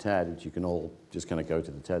speech at TED, which you can all just kind of go to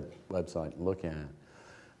the TED website and look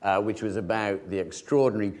at, which was about the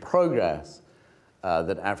extraordinary progress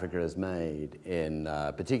that Africa has made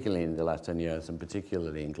particularly in the last 10 years, and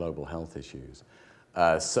particularly in global health issues.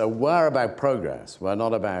 So we're about progress. We're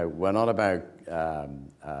not about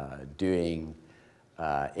doing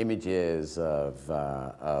images of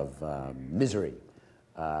misery.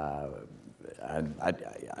 And I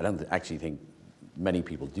don't actually think many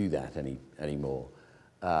people do that anymore.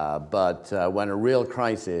 But when a real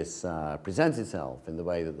crisis presents itself in the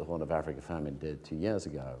way that the Horn of Africa famine did 2 years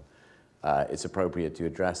ago, it's appropriate to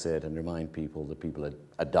address it and remind people that people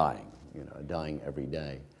are dying, are dying every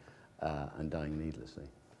day, and dying needlessly.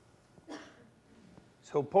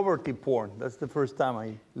 So poverty porn, that's the first time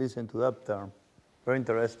I listened to that term. Very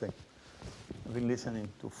interesting. I've been listening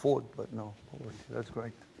to food, but no, poverty, that's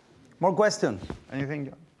great. More questions?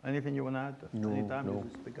 Anything you want to add? Anytime you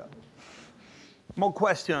can speak up. More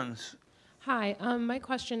questions? Hi, my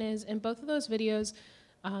question is, in both of those videos,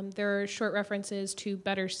 there are short references to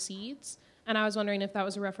better seeds, and I was wondering if that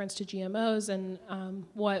was a reference to GMOs, and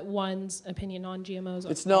what one's opinion on GMOs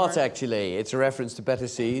It's not actually. It's a reference to better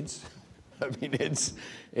seeds. I mean, it's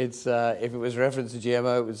if it was a reference to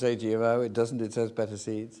GMO, it would say GMO. It doesn't. It says better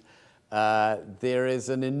seeds. There is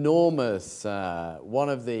an enormous one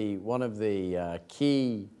of the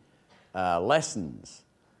key lessons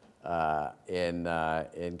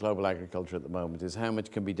in global agriculture at the moment is how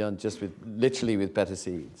much can be done just with, literally with better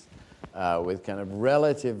seeds, with kind of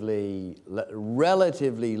relatively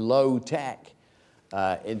low-tech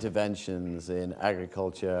interventions in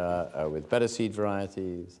agriculture, with better seed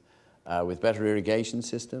varieties, with better irrigation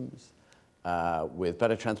systems, with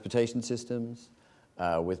better transportation systems,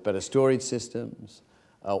 with better storage systems.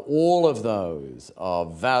 All of those are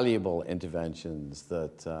valuable interventions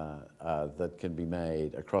that, that can be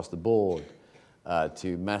made across the board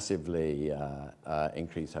to massively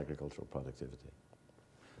increase agricultural productivity.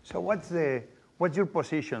 So what's your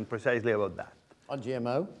position precisely about that? On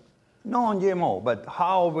GMO? No on GMO, but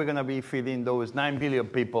how are we going to be feeding those 9 billion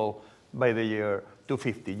people by the year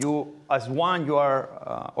 2050? You, as one, you are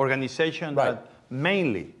an organization that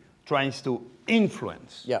mainly tries to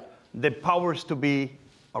influence the powers to be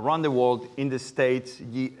around the world, in the States,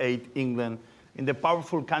 G8, England, in the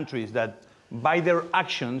powerful countries that by their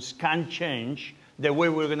actions can change the way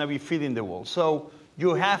we're going to be feeding the world. So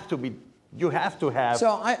you have to have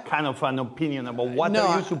kind of an opinion about what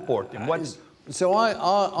are you supporting. So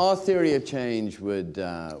our theory of change would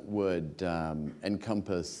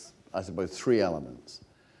encompass, I suppose, 3 elements.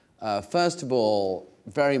 First of all,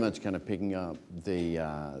 very much kind of picking up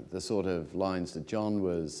the sort of lines that John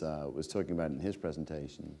was talking about in his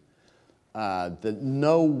presentation, that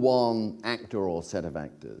no one actor or set of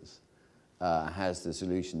actors has the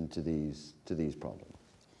solution to these problems.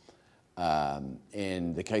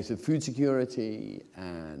 In the case of food security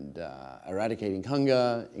and eradicating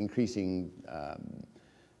hunger, increasing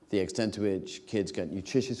the extent to which kids get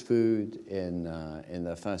nutritious food in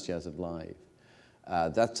their first years of life,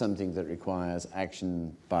 that's something that requires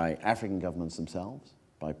action by African governments themselves,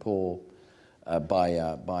 by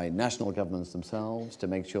national governments themselves, to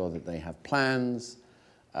make sure that they have plans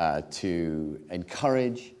to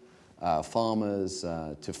encourage farmers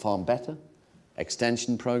to farm better,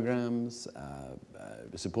 extension programs,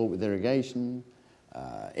 support with irrigation,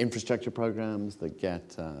 infrastructure programs that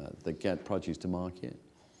get produce to market.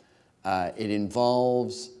 It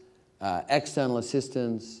involves external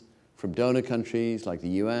assistance from donor countries like the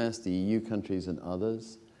US, the EU countries, and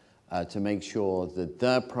others, to make sure that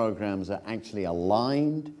their programs are actually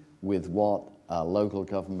aligned with what local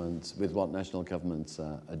governments, with what national governments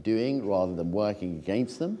are doing, rather than working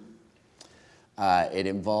against them. It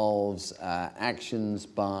involves actions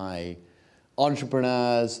by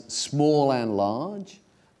entrepreneurs, small and large.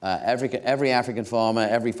 Every African farmer,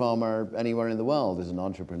 every farmer anywhere in the world is an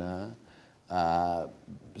entrepreneur.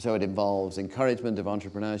 So it involves encouragement of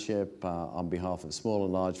entrepreneurship on behalf of small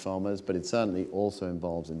and large farmers, but it certainly also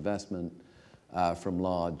involves investment from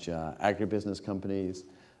large agribusiness companies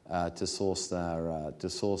to source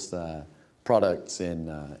their products in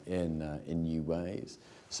new ways.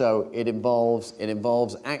 So it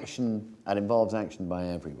involves action by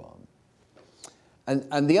everyone.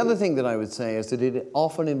 And the other thing that I would say is that it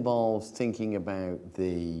often involves thinking about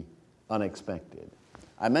the unexpected.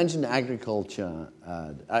 I mentioned agriculture,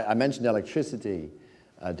 I mentioned electricity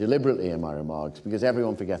deliberately in my remarks because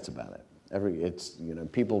everyone forgets about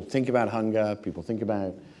it. People think about hunger, people think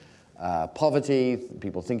about poverty,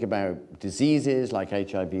 people think about diseases like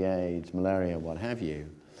HIV/AIDS, malaria, what have you.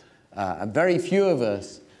 And very few of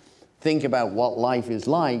us think about what life is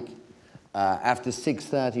like after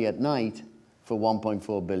 6:30 at night for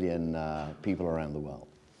 1.4 billion people around the world.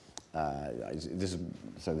 This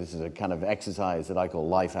is a kind of exercise that I call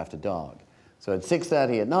life after dark. So at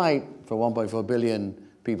 6:30 at night, for 1.4 billion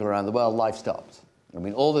people around the world, life stops. I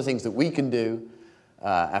mean, all the things that we can do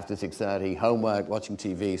after 6:30, homework, watching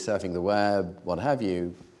TV, surfing the web, what have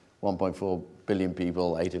you, 1.4 billion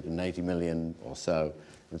people, 880 million or so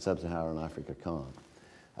in sub-Saharan Africa can't.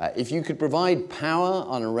 If you could provide power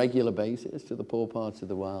on a regular basis to the poor parts of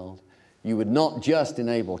the world, you would not just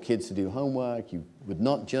enable kids to do homework, you would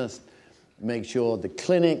not just make sure the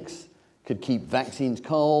clinics could keep vaccines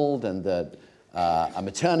cold and that a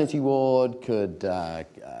maternity ward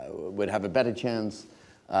would have a better chance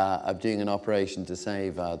of doing an operation to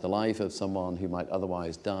save the life of someone who might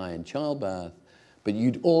otherwise die in childbirth, but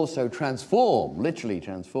you'd also literally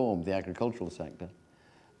transform the agricultural sector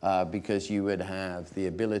because you would have the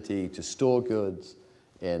ability to store goods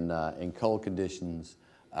in cold conditions,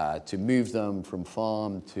 to move them from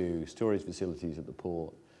farm to storage facilities at the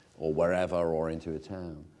port or wherever or into a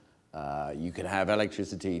town. You could have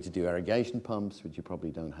electricity to do irrigation pumps, which you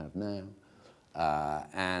probably don't have now.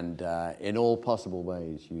 And in all possible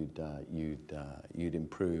ways, you'd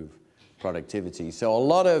improve productivity. So a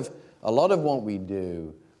lot of what we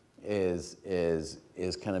do is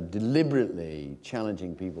kind of deliberately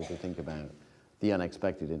challenging people to think about the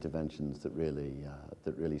unexpected interventions that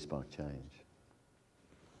really spark change.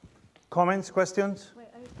 Comments, questions?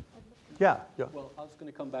 Yeah. Well, I was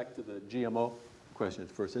going to come back to the GMO question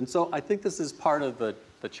first. And so I think this is part of the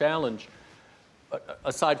challenge,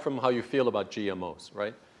 aside from how you feel about GMOs,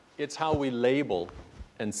 right? It's how we label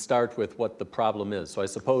and start with what the problem is. So I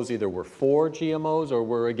suppose either we're for GMOs or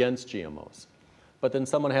we're against GMOs. But then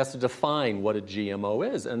someone has to define what a GMO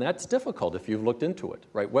is, and that's difficult if you've looked into it,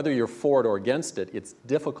 right? Whether you're for it or against it, it's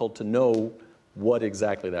difficult to know what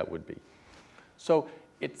exactly that would be. So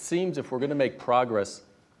it seems if we're going to make progress,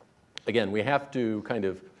 again, we have to kind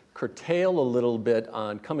of curtail a little bit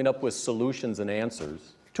on coming up with solutions and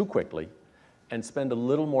answers too quickly and spend a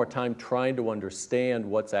little more time trying to understand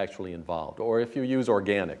what's actually involved. Or if you use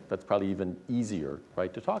organic, that's probably even easier,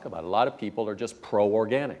 right, to talk about. A lot of people are just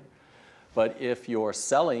pro-organic. But if you're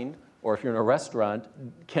selling, or if you're in a restaurant,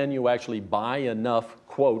 can you actually buy enough,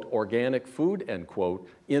 quote, organic food, end quote,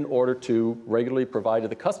 in order to regularly provide to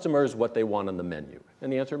the customers what they want on the menu?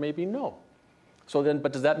 And the answer may be no. So then,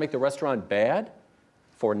 but does that make the restaurant bad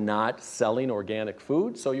for not selling organic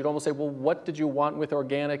food? So you'd almost say, well, what did you want with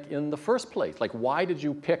organic in the first place? Like, why did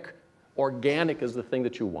you pick organic as the thing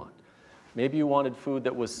that you want? Maybe you wanted food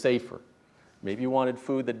that was safer. Maybe you wanted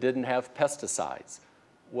food that didn't have pesticides.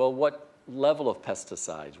 Well, what level of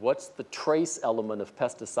pesticides? What's the trace element of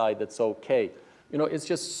pesticide that's okay? You know, it's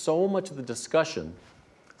just so much of the discussion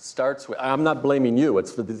starts with, I'm not blaming you,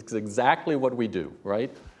 it's exactly what we do,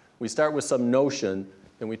 right? We start with some notion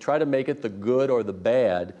and we try to make it the good or the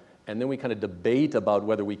bad, and then we kind of debate about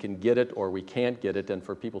whether we can get it or we can't get it, and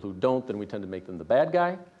for people who don't, then we tend to make them the bad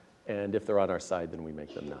guy, and if they're on our side, then we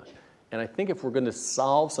make them not. And I think if we're going to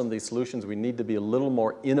solve some of these solutions, we need to be a little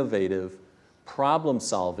more innovative, problem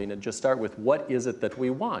solving, and just start with what is it that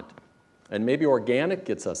we want. And maybe organic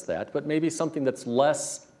gets us that, but maybe something that's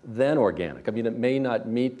less than organic. I mean, it may not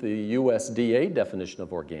meet the USDA definition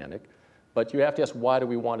of organic, but you have to ask, why do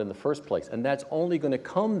we want it in the first place? And that's only going to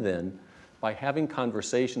come then by having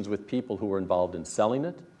conversations with people who are involved in selling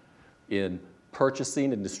it, in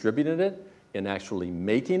purchasing and distributing it, in actually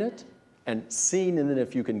making it, and seeing and then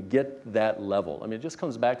if you can get that level. I mean, it just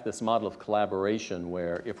comes back to this model of collaboration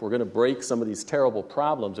where if we're going to break some of these terrible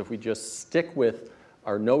problems, if we just stick with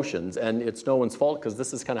our notions, and it's no one's fault because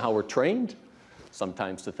this is kind of how we're trained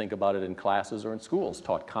sometimes to think about it in classes or in schools,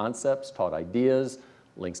 taught concepts, taught ideas,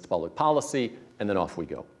 links to public policy, and then off we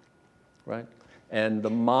go, right? And the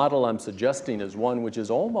model I'm suggesting is one which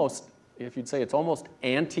is almost, if you'd say it's almost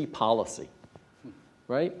anti-policy,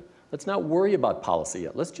 right? Let's not worry about policy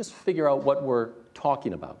yet. Let's just figure out what we're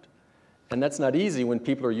talking about. And that's not easy when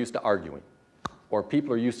people are used to arguing or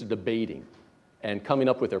people are used to debating and coming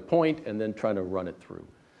up with their point and then trying to run it through.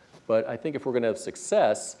 But I think if we're going to have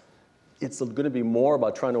success, it's going to be more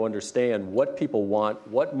about trying to understand what people want,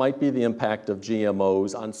 what might be the impact of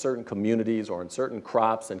GMOs on certain communities or on certain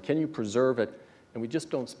crops, and can you preserve it? And we just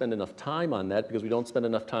don't spend enough time on that because we don't spend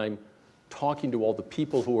enough time talking to all the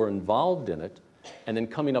people who are involved in it and then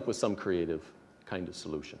coming up with some creative kind of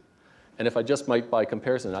solution. And if I just might, by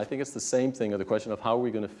comparison, I think it's the same thing of the question of how are we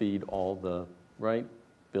going to feed all the, right,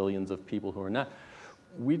 billions of people who are not.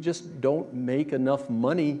 We just don't make enough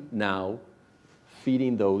money now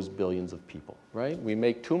feeding those billions of people, right? We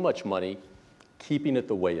make too much money keeping it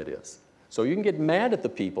the way it is. So you can get mad at the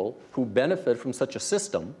people who benefit from such a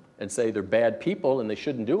system and say they're bad people and they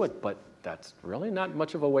shouldn't do it, but that's really not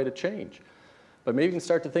much of a way to change. But maybe you can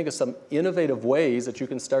start to think of some innovative ways that you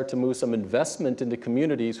can start to move some investment into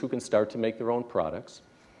communities who can start to make their own products.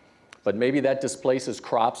 But maybe that displaces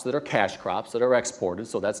crops that are cash crops that are exported,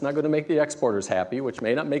 so that's not going to make the exporters happy, which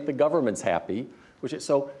may not make the governments happy.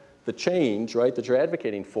 So the change, right, that you're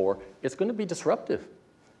advocating for, it's going to be disruptive.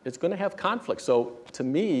 It's going to have conflict. So to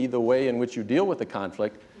me, the way in which you deal with the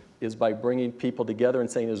conflict is by bringing people together and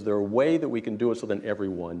saying, is there a way that we can do it so then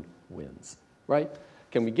everyone wins, right?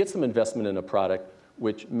 Can we get some investment in a product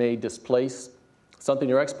which may displace something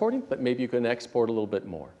you're exporting, but maybe you can export a little bit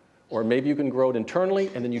more? Or maybe you can grow it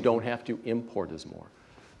internally and then you don't have to import as more.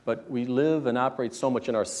 But we live and operate so much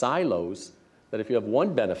in our silos that if you have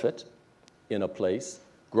one benefit in a place,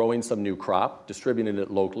 growing some new crop, distributing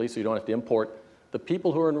it locally so you don't have to import, the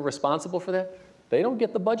people who are responsible for that, they don't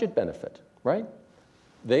get the budget benefit, right?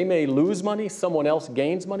 They may lose money, someone else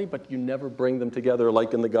gains money, but you never bring them together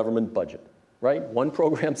like in the government budget, right? One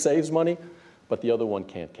program saves money, but the other one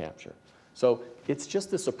can't capture. So it's just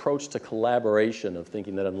this approach to collaboration of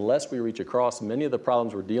thinking that unless we reach across many of the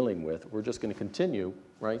problems we're dealing with, we're just going to continue,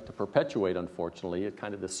 right, to perpetuate, unfortunately, a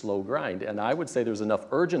kind of this slow grind. And I would say there's enough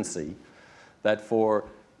urgency that for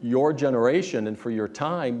your generation and for your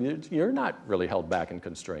time, you're not really held back and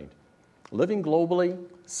constrained. living globally,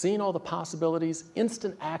 seeing all the possibilities,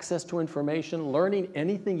 instant access to information, learning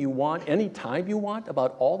anything you want, anytime you want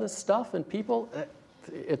about all this stuff and people,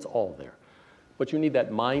 it's all there. But you need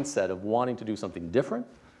that mindset of wanting to do something different,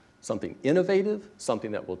 something innovative,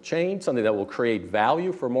 something that will change, something that will create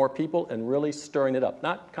value for more people, and really stirring it up.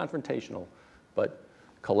 Not confrontational, but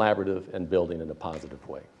collaborative and building in a positive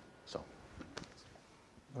way. So,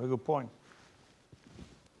 very good point.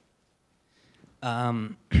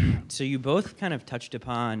 So you both kind of touched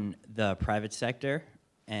upon the private sector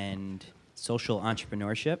and social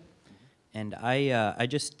entrepreneurship. And I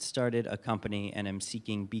just started a company and am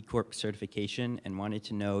seeking B Corp certification and wanted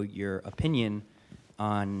to know your opinion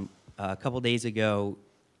on a couple days ago,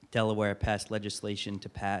 Delaware passed legislation to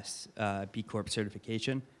pass B Corp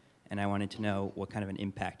certification. And I wanted to know what kind of an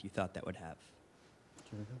impact you thought that would have.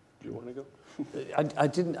 Do you want to go? I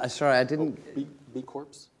didn't, sorry, I didn't. Oh, B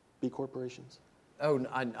Corps? B corporations? Oh,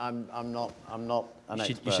 I'm not an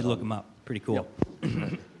expert. You should look them up. Pretty cool.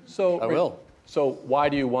 Yep. So I will. So why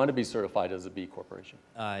do you want to be certified as a B corporation?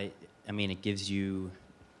 I mean, it gives you,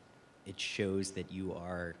 it shows that you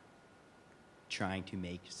are trying to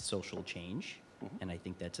make social change. Mm-hmm. And I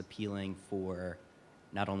think that's appealing for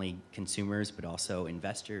not only consumers, but also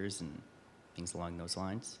investors and things along those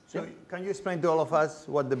lines. So can you explain to all of us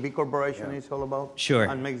what the B Corporation is all about? Sure.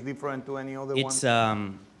 And makes different to any other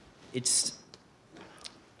one?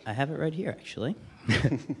 I have it right here, actually.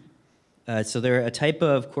 So they're a type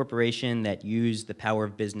of corporation that use the power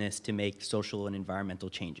of business to make social and environmental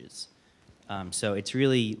changes. So it's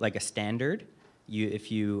really like a standard.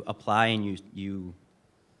 If you apply and you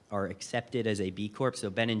are accepted as a B Corp, so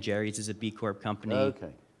Ben & Jerry's is a B Corp company. Okay.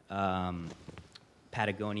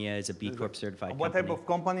 Patagonia is a B Corp certified company. What type of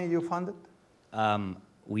company you funded?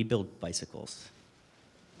 We build bicycles.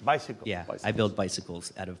 Bicycles? Yeah, bicycles. I build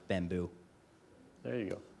bicycles out of bamboo. There you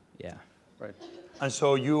go. Yeah. Right. And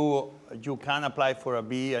so you can apply for a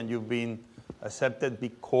B and you've been accepted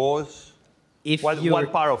because?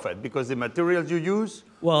 What part of it? Because the materials you use?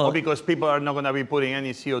 Well, or because people are not going to be putting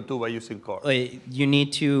any CO2 by using cars? You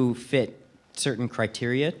need to fit certain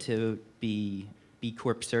criteria to be B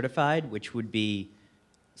Corp certified, which would be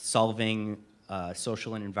solving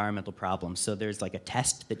social and environmental problems. So there's like a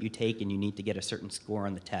test that you take, and you need to get a certain score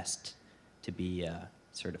on the test to be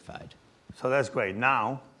certified. So that's great.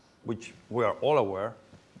 Now, which we are all aware,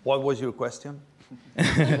 what was your question?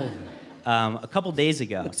 A couple days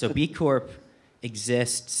ago. So B Corp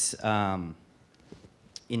exists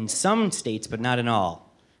in some states, but not in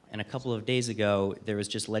all. And a couple of days ago, there was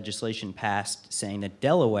just legislation passed saying that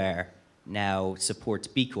Delaware now supports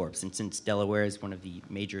B Corps. And since Delaware is one of the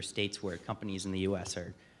major states where companies in the U.S.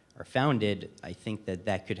 are founded, I think that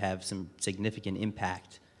that could have some significant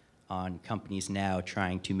impact on companies now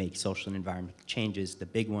trying to make social and environmental changes, the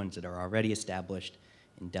big ones that are already established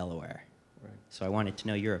in Delaware. Right. So I wanted to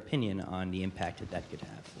know your opinion on the impact that that could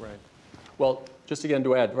have. Right. Well, just again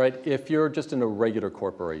to add, right, if you're just in a regular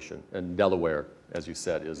corporation, and Delaware, as you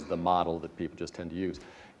said, is the model that people just tend to use,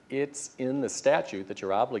 it's in the statute that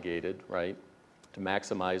you're obligated, right, to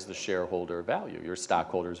maximize the shareholder value, your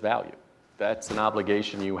stockholders' value. That's an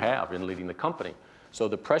obligation you have in leading the company. So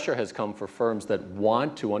the pressure has come for firms that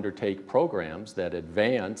want to undertake programs that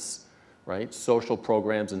advance, right, social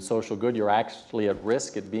programs and social good. You're actually at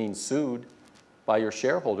risk at being sued by your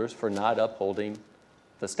shareholders for not upholding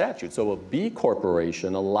the statute. So a B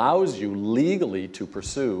corporation allows you legally to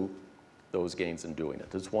pursue those gains in doing it.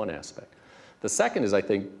 That's one aspect. The second is, I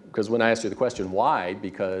think, because when I asked you the question, why?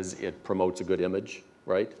 Because it promotes a good image,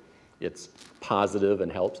 right? It's positive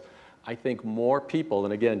and helps. I think more people,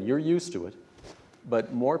 and again, you're used to it,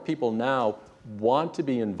 but more people now want to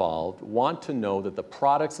be involved, want to know that the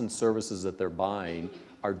products and services that they're buying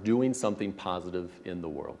are doing something positive in the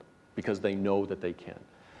world because they know that they can.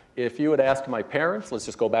 If you had asked my parents, let's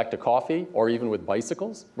just go back to coffee, or even with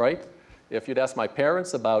bicycles, right? If you'd asked my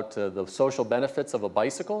parents about the social benefits of a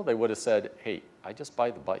bicycle, they would have said, hey, I just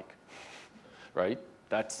buy the bike, right?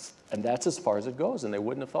 That's as far as it goes, and they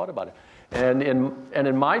wouldn't have thought about it. And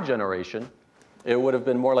in my generation, it would have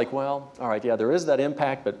been more like, well, all right, yeah, there is that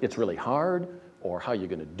impact, but it's really hard, or how are you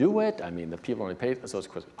going to do it? I mean, the people only pay, so it's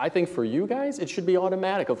I think for you guys, it should be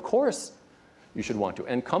automatic. Of course, you should want to.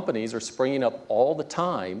 And companies are springing up all the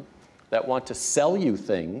time that want to sell you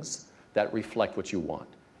things that reflect what you want,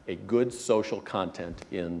 a good social content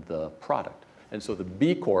in the product. And so the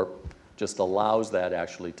B Corp just allows that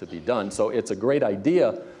actually to be done. So it's a great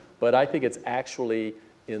idea, but I think it's actually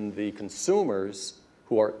in the consumers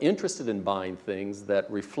who are interested in buying things that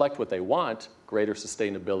reflect what they want, greater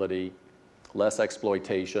sustainability, less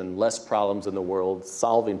exploitation, less problems in the world,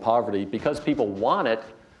 solving poverty. Because people want it,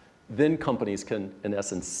 then companies can, in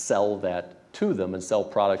essence, sell that to them and sell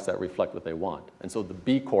products that reflect what they want. And so the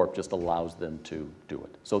B Corp just allows them to do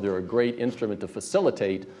it. So they're a great instrument to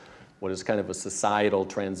facilitate what is kind of a societal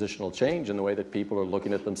transitional change in the way that people are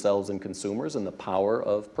looking at themselves and consumers and the power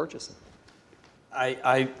of purchasing.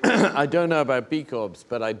 I don't know about B Corps,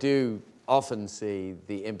 but I do often see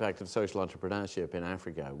the impact of social entrepreneurship in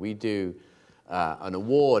Africa. We do an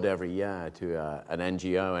award every year to an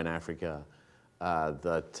NGO in Africa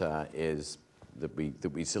that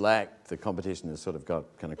we select. The competition has sort of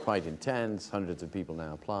got kind of quite intense. Hundreds of people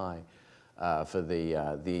now apply for the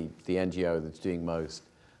NGO that's doing most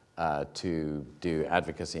to do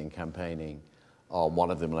advocacy and campaigning on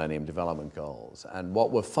one of the Millennium Development Goals. And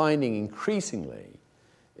what we're finding increasingly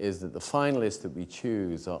is that the finalists that we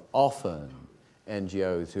choose are often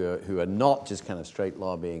NGOs who are not just kind of straight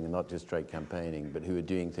lobbying and not just straight campaigning, but who are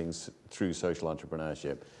doing things through social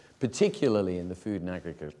entrepreneurship, particularly in the food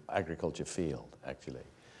and agriculture field, actually.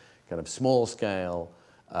 Kind of small-scale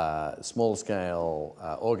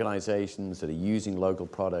organizations that are using local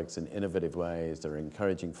products in innovative ways, that are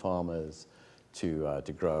encouraging farmers to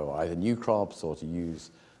grow either new crops or to use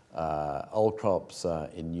old crops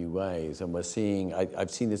in new ways. And we're seeing, I've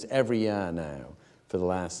seen this every year now for the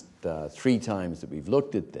last 3 times that we've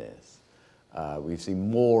looked at this. We've seen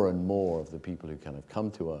more and more of the people who kind of come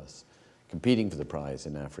to us competing for the prize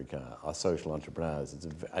in Africa are social entrepreneurs,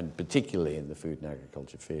 and particularly in the food and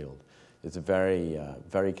agriculture field. It's a very,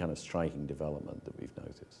 very kind of striking development that we've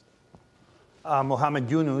noticed. Mohamed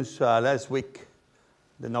Yunus, last week,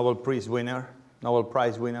 the Nobel Prize winner,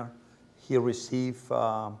 he received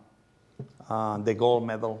the gold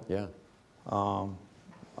medal. Yeah.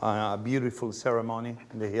 A beautiful ceremony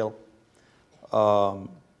in the Hill.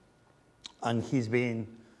 And he's been,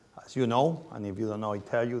 as you know, and if you don't know, I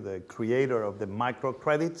tell you, the creator of the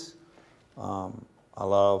microcredits. A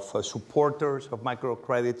lot of supporters of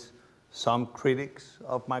microcredits, some critics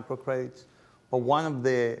of microcredits. But one of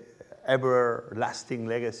the everlasting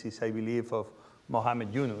legacies, I believe, of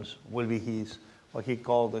Mohamed Yunus will be his, what he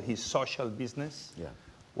called his social business,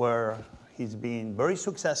 where he's been very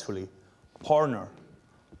successfully partnered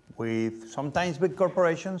with sometimes big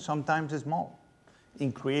corporations, sometimes small,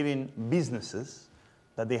 in creating businesses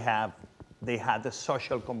that they had a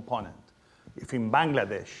social component. If in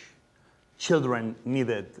Bangladesh, children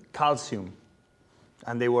needed calcium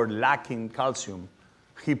and they were lacking calcium,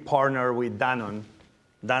 he partnered with Danone,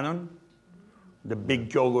 the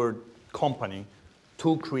big yogurt company,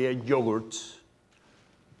 to create yogurts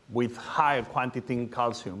with higher quantity in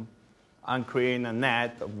calcium and create a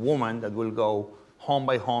net of women that will go home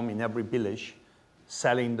by home in every village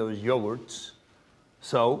selling those yogurts.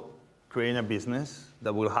 So creating a business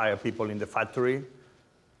that will hire people in the factory,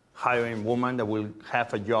 hiring women that will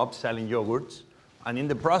have a job selling yogurts, and in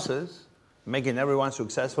the process, making everyone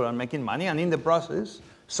successful and making money, and in the process,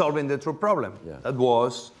 solving the true problem. That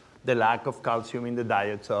was the lack of calcium in the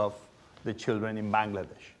diets of the children in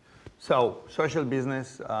Bangladesh. So social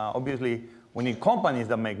business, obviously, we need companies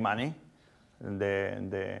that make money.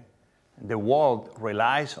 The world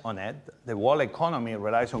relies on it. The world economy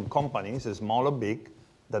relies on companies, small or big,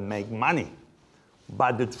 that make money.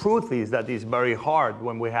 But the truth is that it's very hard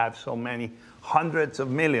when we have so many hundreds of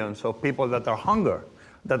millions of people that are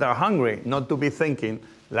hungry, not to be thinking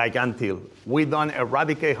like until we don't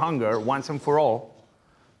eradicate hunger once and for all,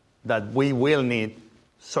 that we will need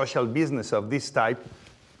social business of this type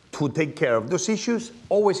to take care of those issues,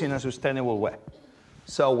 always in a sustainable way.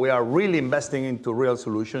 So we are really investing into real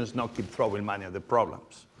solutions, not keep throwing money at the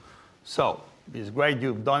problems. So it's great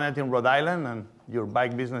you've done it in Rhode Island, and your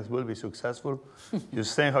bike business will be successful. You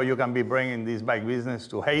see how you can be bringing this bike business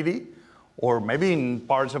to Haiti, or maybe in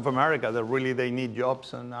parts of America that really they need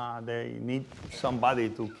jobs and they need somebody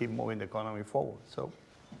to keep moving the economy forward. So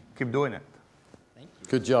keep doing it. Thank you.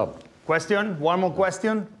 Good job. Question? One more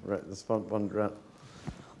question? Right, this one. Right.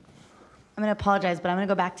 I'm going to apologize, but I'm going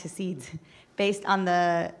to go back to seeds. Based on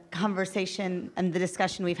the conversation and the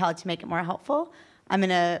discussion we've held to make it more helpful, I'm going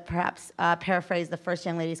to perhaps paraphrase the first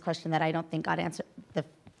young lady's question that I don't think got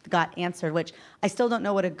answered, which I still don't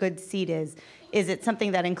know what a good seed is. Is it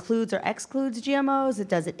something that includes or excludes GMOs?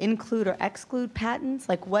 Does it include or exclude patents?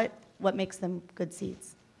 Like what makes them good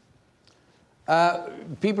seeds?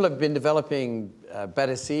 People have been developing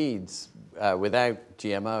better seeds without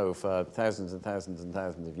GMO for thousands and thousands and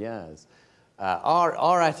thousands of years.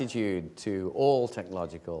 Our attitude to all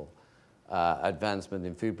technological advancement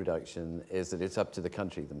in food production is that it's up to the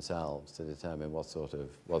country themselves to determine what sort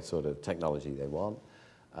of technology they want,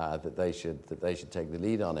 that they should take the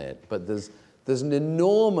lead on it. But there's an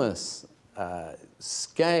enormous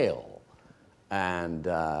scale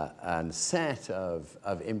and set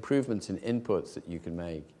of improvements and inputs that you can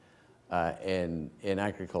make in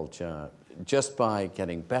agriculture just by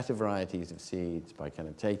getting better varieties of seeds, by kind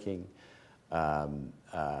of taking the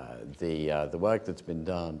work that's been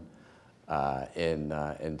done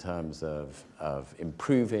in terms of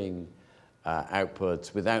improving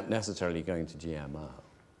outputs without necessarily going to GMO.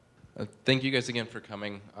 Thank you guys again for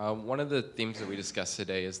coming. One of the themes that we discussed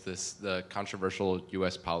today is the controversial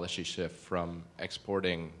U.S. policy shift from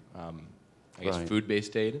exporting, I guess, Right.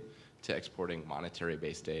 food-based aid to exporting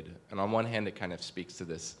monetary-based aid. And on one hand, it kind of speaks to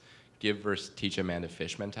this give versus teach a man to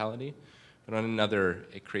fish mentality. But on another,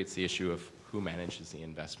 it creates the issue of who manages the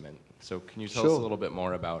investment. So can you tell us a little bit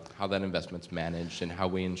more about how that investment's managed and how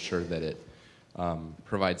we ensure that it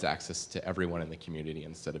provides access to everyone in the community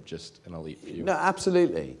instead of just an elite few? No,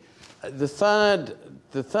 absolutely. The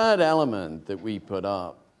third element that we put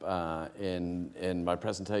up in my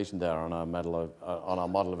presentation there on our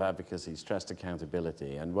model of advocacy stressed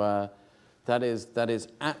accountability, and where that is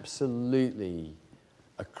absolutely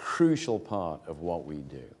a crucial part of what we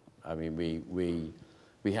do. I mean,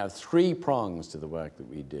 we have three prongs to the work that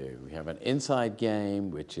we do. We have an inside game,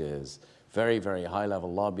 which is very, very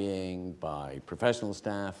high-level lobbying by professional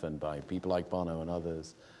staff and by people like Bono and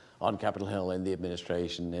others on Capitol Hill, in the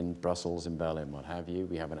administration, in Brussels, in Berlin, what have you.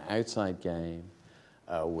 We have an outside game,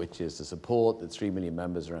 which is the support that 3 million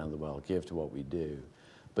members around the world give to what we do.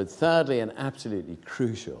 But thirdly, and absolutely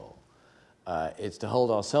crucial, it's to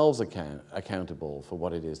hold ourselves accountable for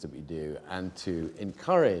what it is that we do and to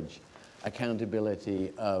encourage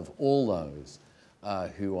accountability of all those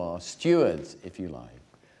who are stewards, if you like,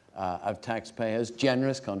 of taxpayers'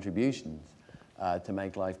 generous contributions to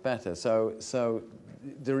make life better. So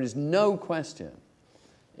there is no question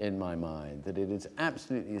in my mind that it is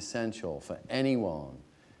absolutely essential for anyone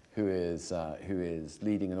who is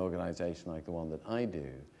leading an organization like the one that I do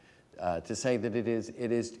to say that it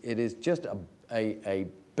is just a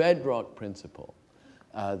bedrock principle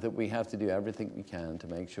that we have to do everything we can to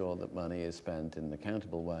make sure that money is spent in an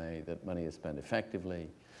accountable way, that money is spent effectively,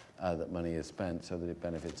 that money is spent so that it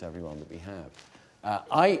benefits everyone that we have.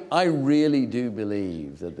 I really do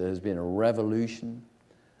believe that there has been a revolution,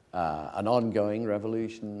 an ongoing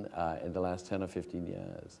revolution in the last 10 or 15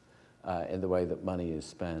 years in the way that money is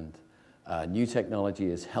spent. New technology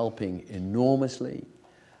is helping enormously.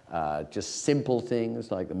 Just simple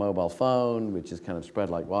things like the mobile phone, which has kind of spread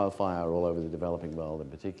like wildfire all over the developing world,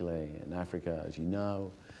 and particularly in Africa, as you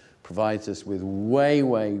know, provides us with way,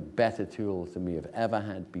 way better tools than we have ever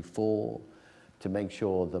had before to make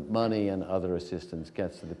sure that money and other assistance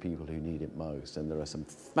gets to the people who need it most. And there are some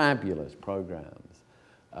fabulous programs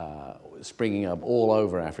springing up all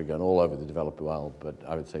over Africa and all over the developed world, but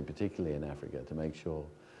I would say particularly in Africa, to make sure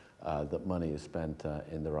that money is spent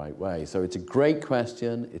in the right way. So it's a great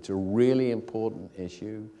question. It's a really important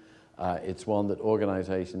issue. It's one that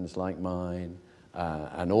organizations like mine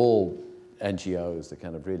and all NGOs that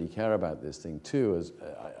kind of really care about this thing too, as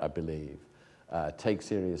I believe, take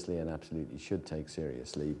seriously and absolutely should take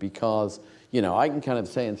seriously. Because, you know, I can kind of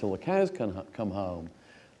say until the cows come home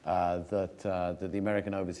that the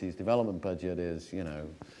American Overseas Development Budget is, you know,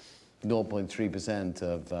 0.3%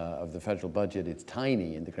 of the federal budget. It's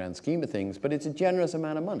tiny in the grand scheme of things, but it's a generous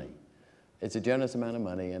amount of money. It's a generous amount of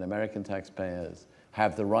money, and American taxpayers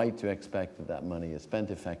have the right to expect that that money is spent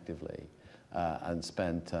effectively and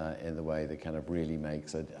spent in the way that kind of really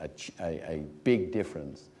makes a big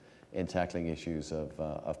difference in tackling issues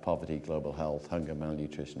of poverty, global health, hunger,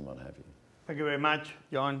 malnutrition, what have you. Thank you very much,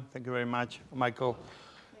 John. Thank you very much, Michael.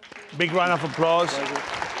 Big round of applause.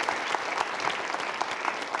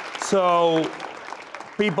 So,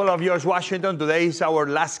 people of George Washington, today is our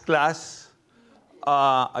last class.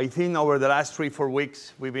 I think over the last 3-4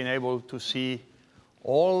 weeks, we've been able to see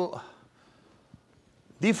all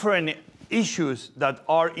different issues that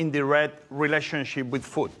are in direct relationship with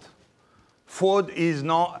food. Food is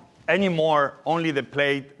not anymore only the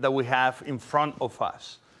plate that we have in front of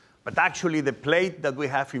us, but actually the plate that we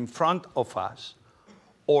have in front of us,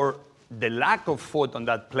 or the lack of food on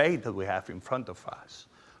that plate that we have in front of us,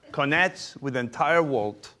 connects with the entire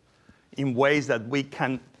world in ways that we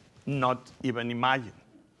can not even imagine.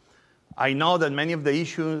 I know that many of the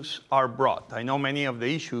issues are broad. I know many of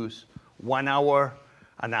the issues 1 hour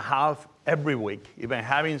and a half every week, even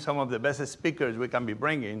having some of the best speakers we can be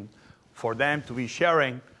bringing for them to be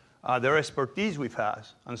sharing their expertise with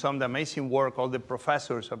us and some of the amazing work all the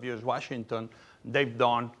professors of George Washington they've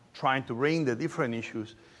done trying to bring the different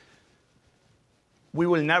issues. We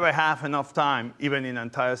will never have enough time, even in an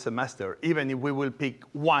entire semester, even if we will pick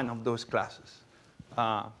one of those classes.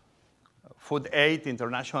 Food aid,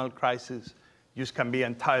 international crisis, You can be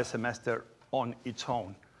entire semester on its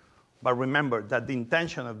own. But remember that the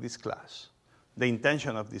intention of this class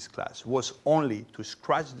was only to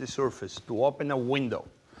scratch the surface, to open a window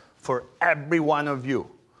for every one of you.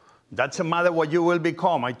 Doesn't matter what you will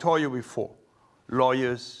become, I told you before.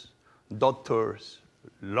 Lawyers, doctors,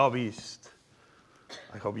 lobbyists.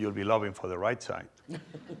 I hope you'll be lobbying for the right side.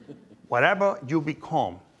 Whatever you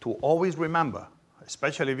become, to always remember,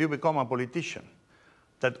 especially if you become a politician,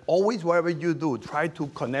 that always whatever you do, try to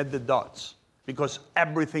connect the dots, because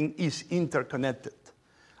everything is interconnected.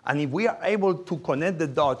 And if we are able to connect the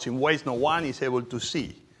dots in ways no one is able to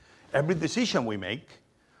see, every decision we make,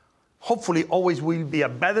 hopefully always will be a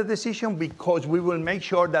better decision, because we will make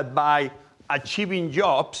sure that by achieving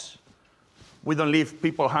jobs, we don't leave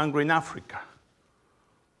people hungry in Africa.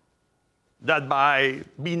 That by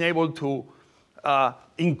being able to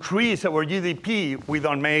increase our GDP, we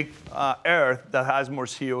don't make Earth that has more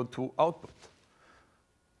CO2 output.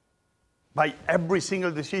 By every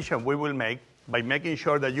single decision we will make, by making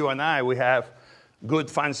sure that you and I, we have good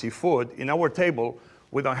fancy food in our table,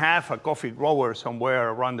 we don't have a coffee grower somewhere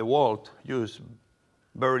around the world just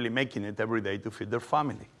barely making it every day to feed their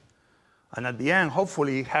family. And at the end,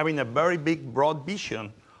 hopefully having a very big, broad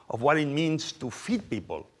vision of what it means to feed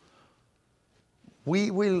people,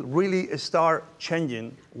 we will really start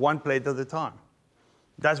changing one plate at a time.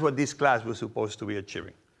 That's what this class was supposed to be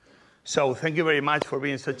achieving. So thank you very much for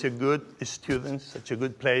being such a good students, such a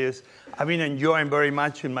good players. I've been enjoying very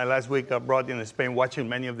much in my last week abroad in Spain, watching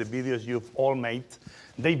many of the videos you've all made.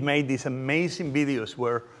 They've made these amazing videos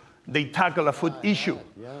where they tackle a food issue.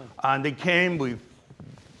 And they came with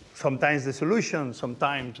sometimes the solution,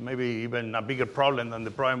 sometimes maybe even a bigger problem than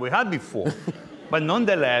the problem we had before. But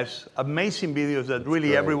nonetheless, amazing videos that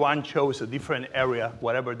really everyone chose a different area,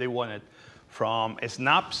 whatever they wanted, from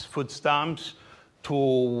snaps, food stamps,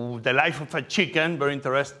 to the life of a chicken, very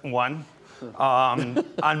interesting one,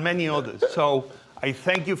 and many others. So I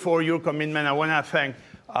thank you for your commitment. I want to thank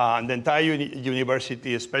the entire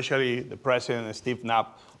university, especially the president, Steve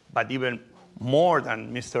Knapp, but even more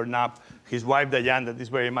than Mr. Knapp, his wife, Diane, that is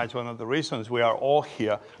very much one of the reasons we are all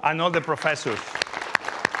here, and all the professors.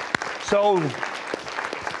 So,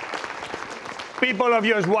 people of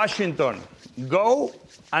US Washington, go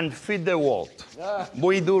and feed the world.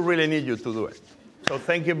 We do really need you to do it. So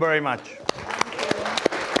thank you very much.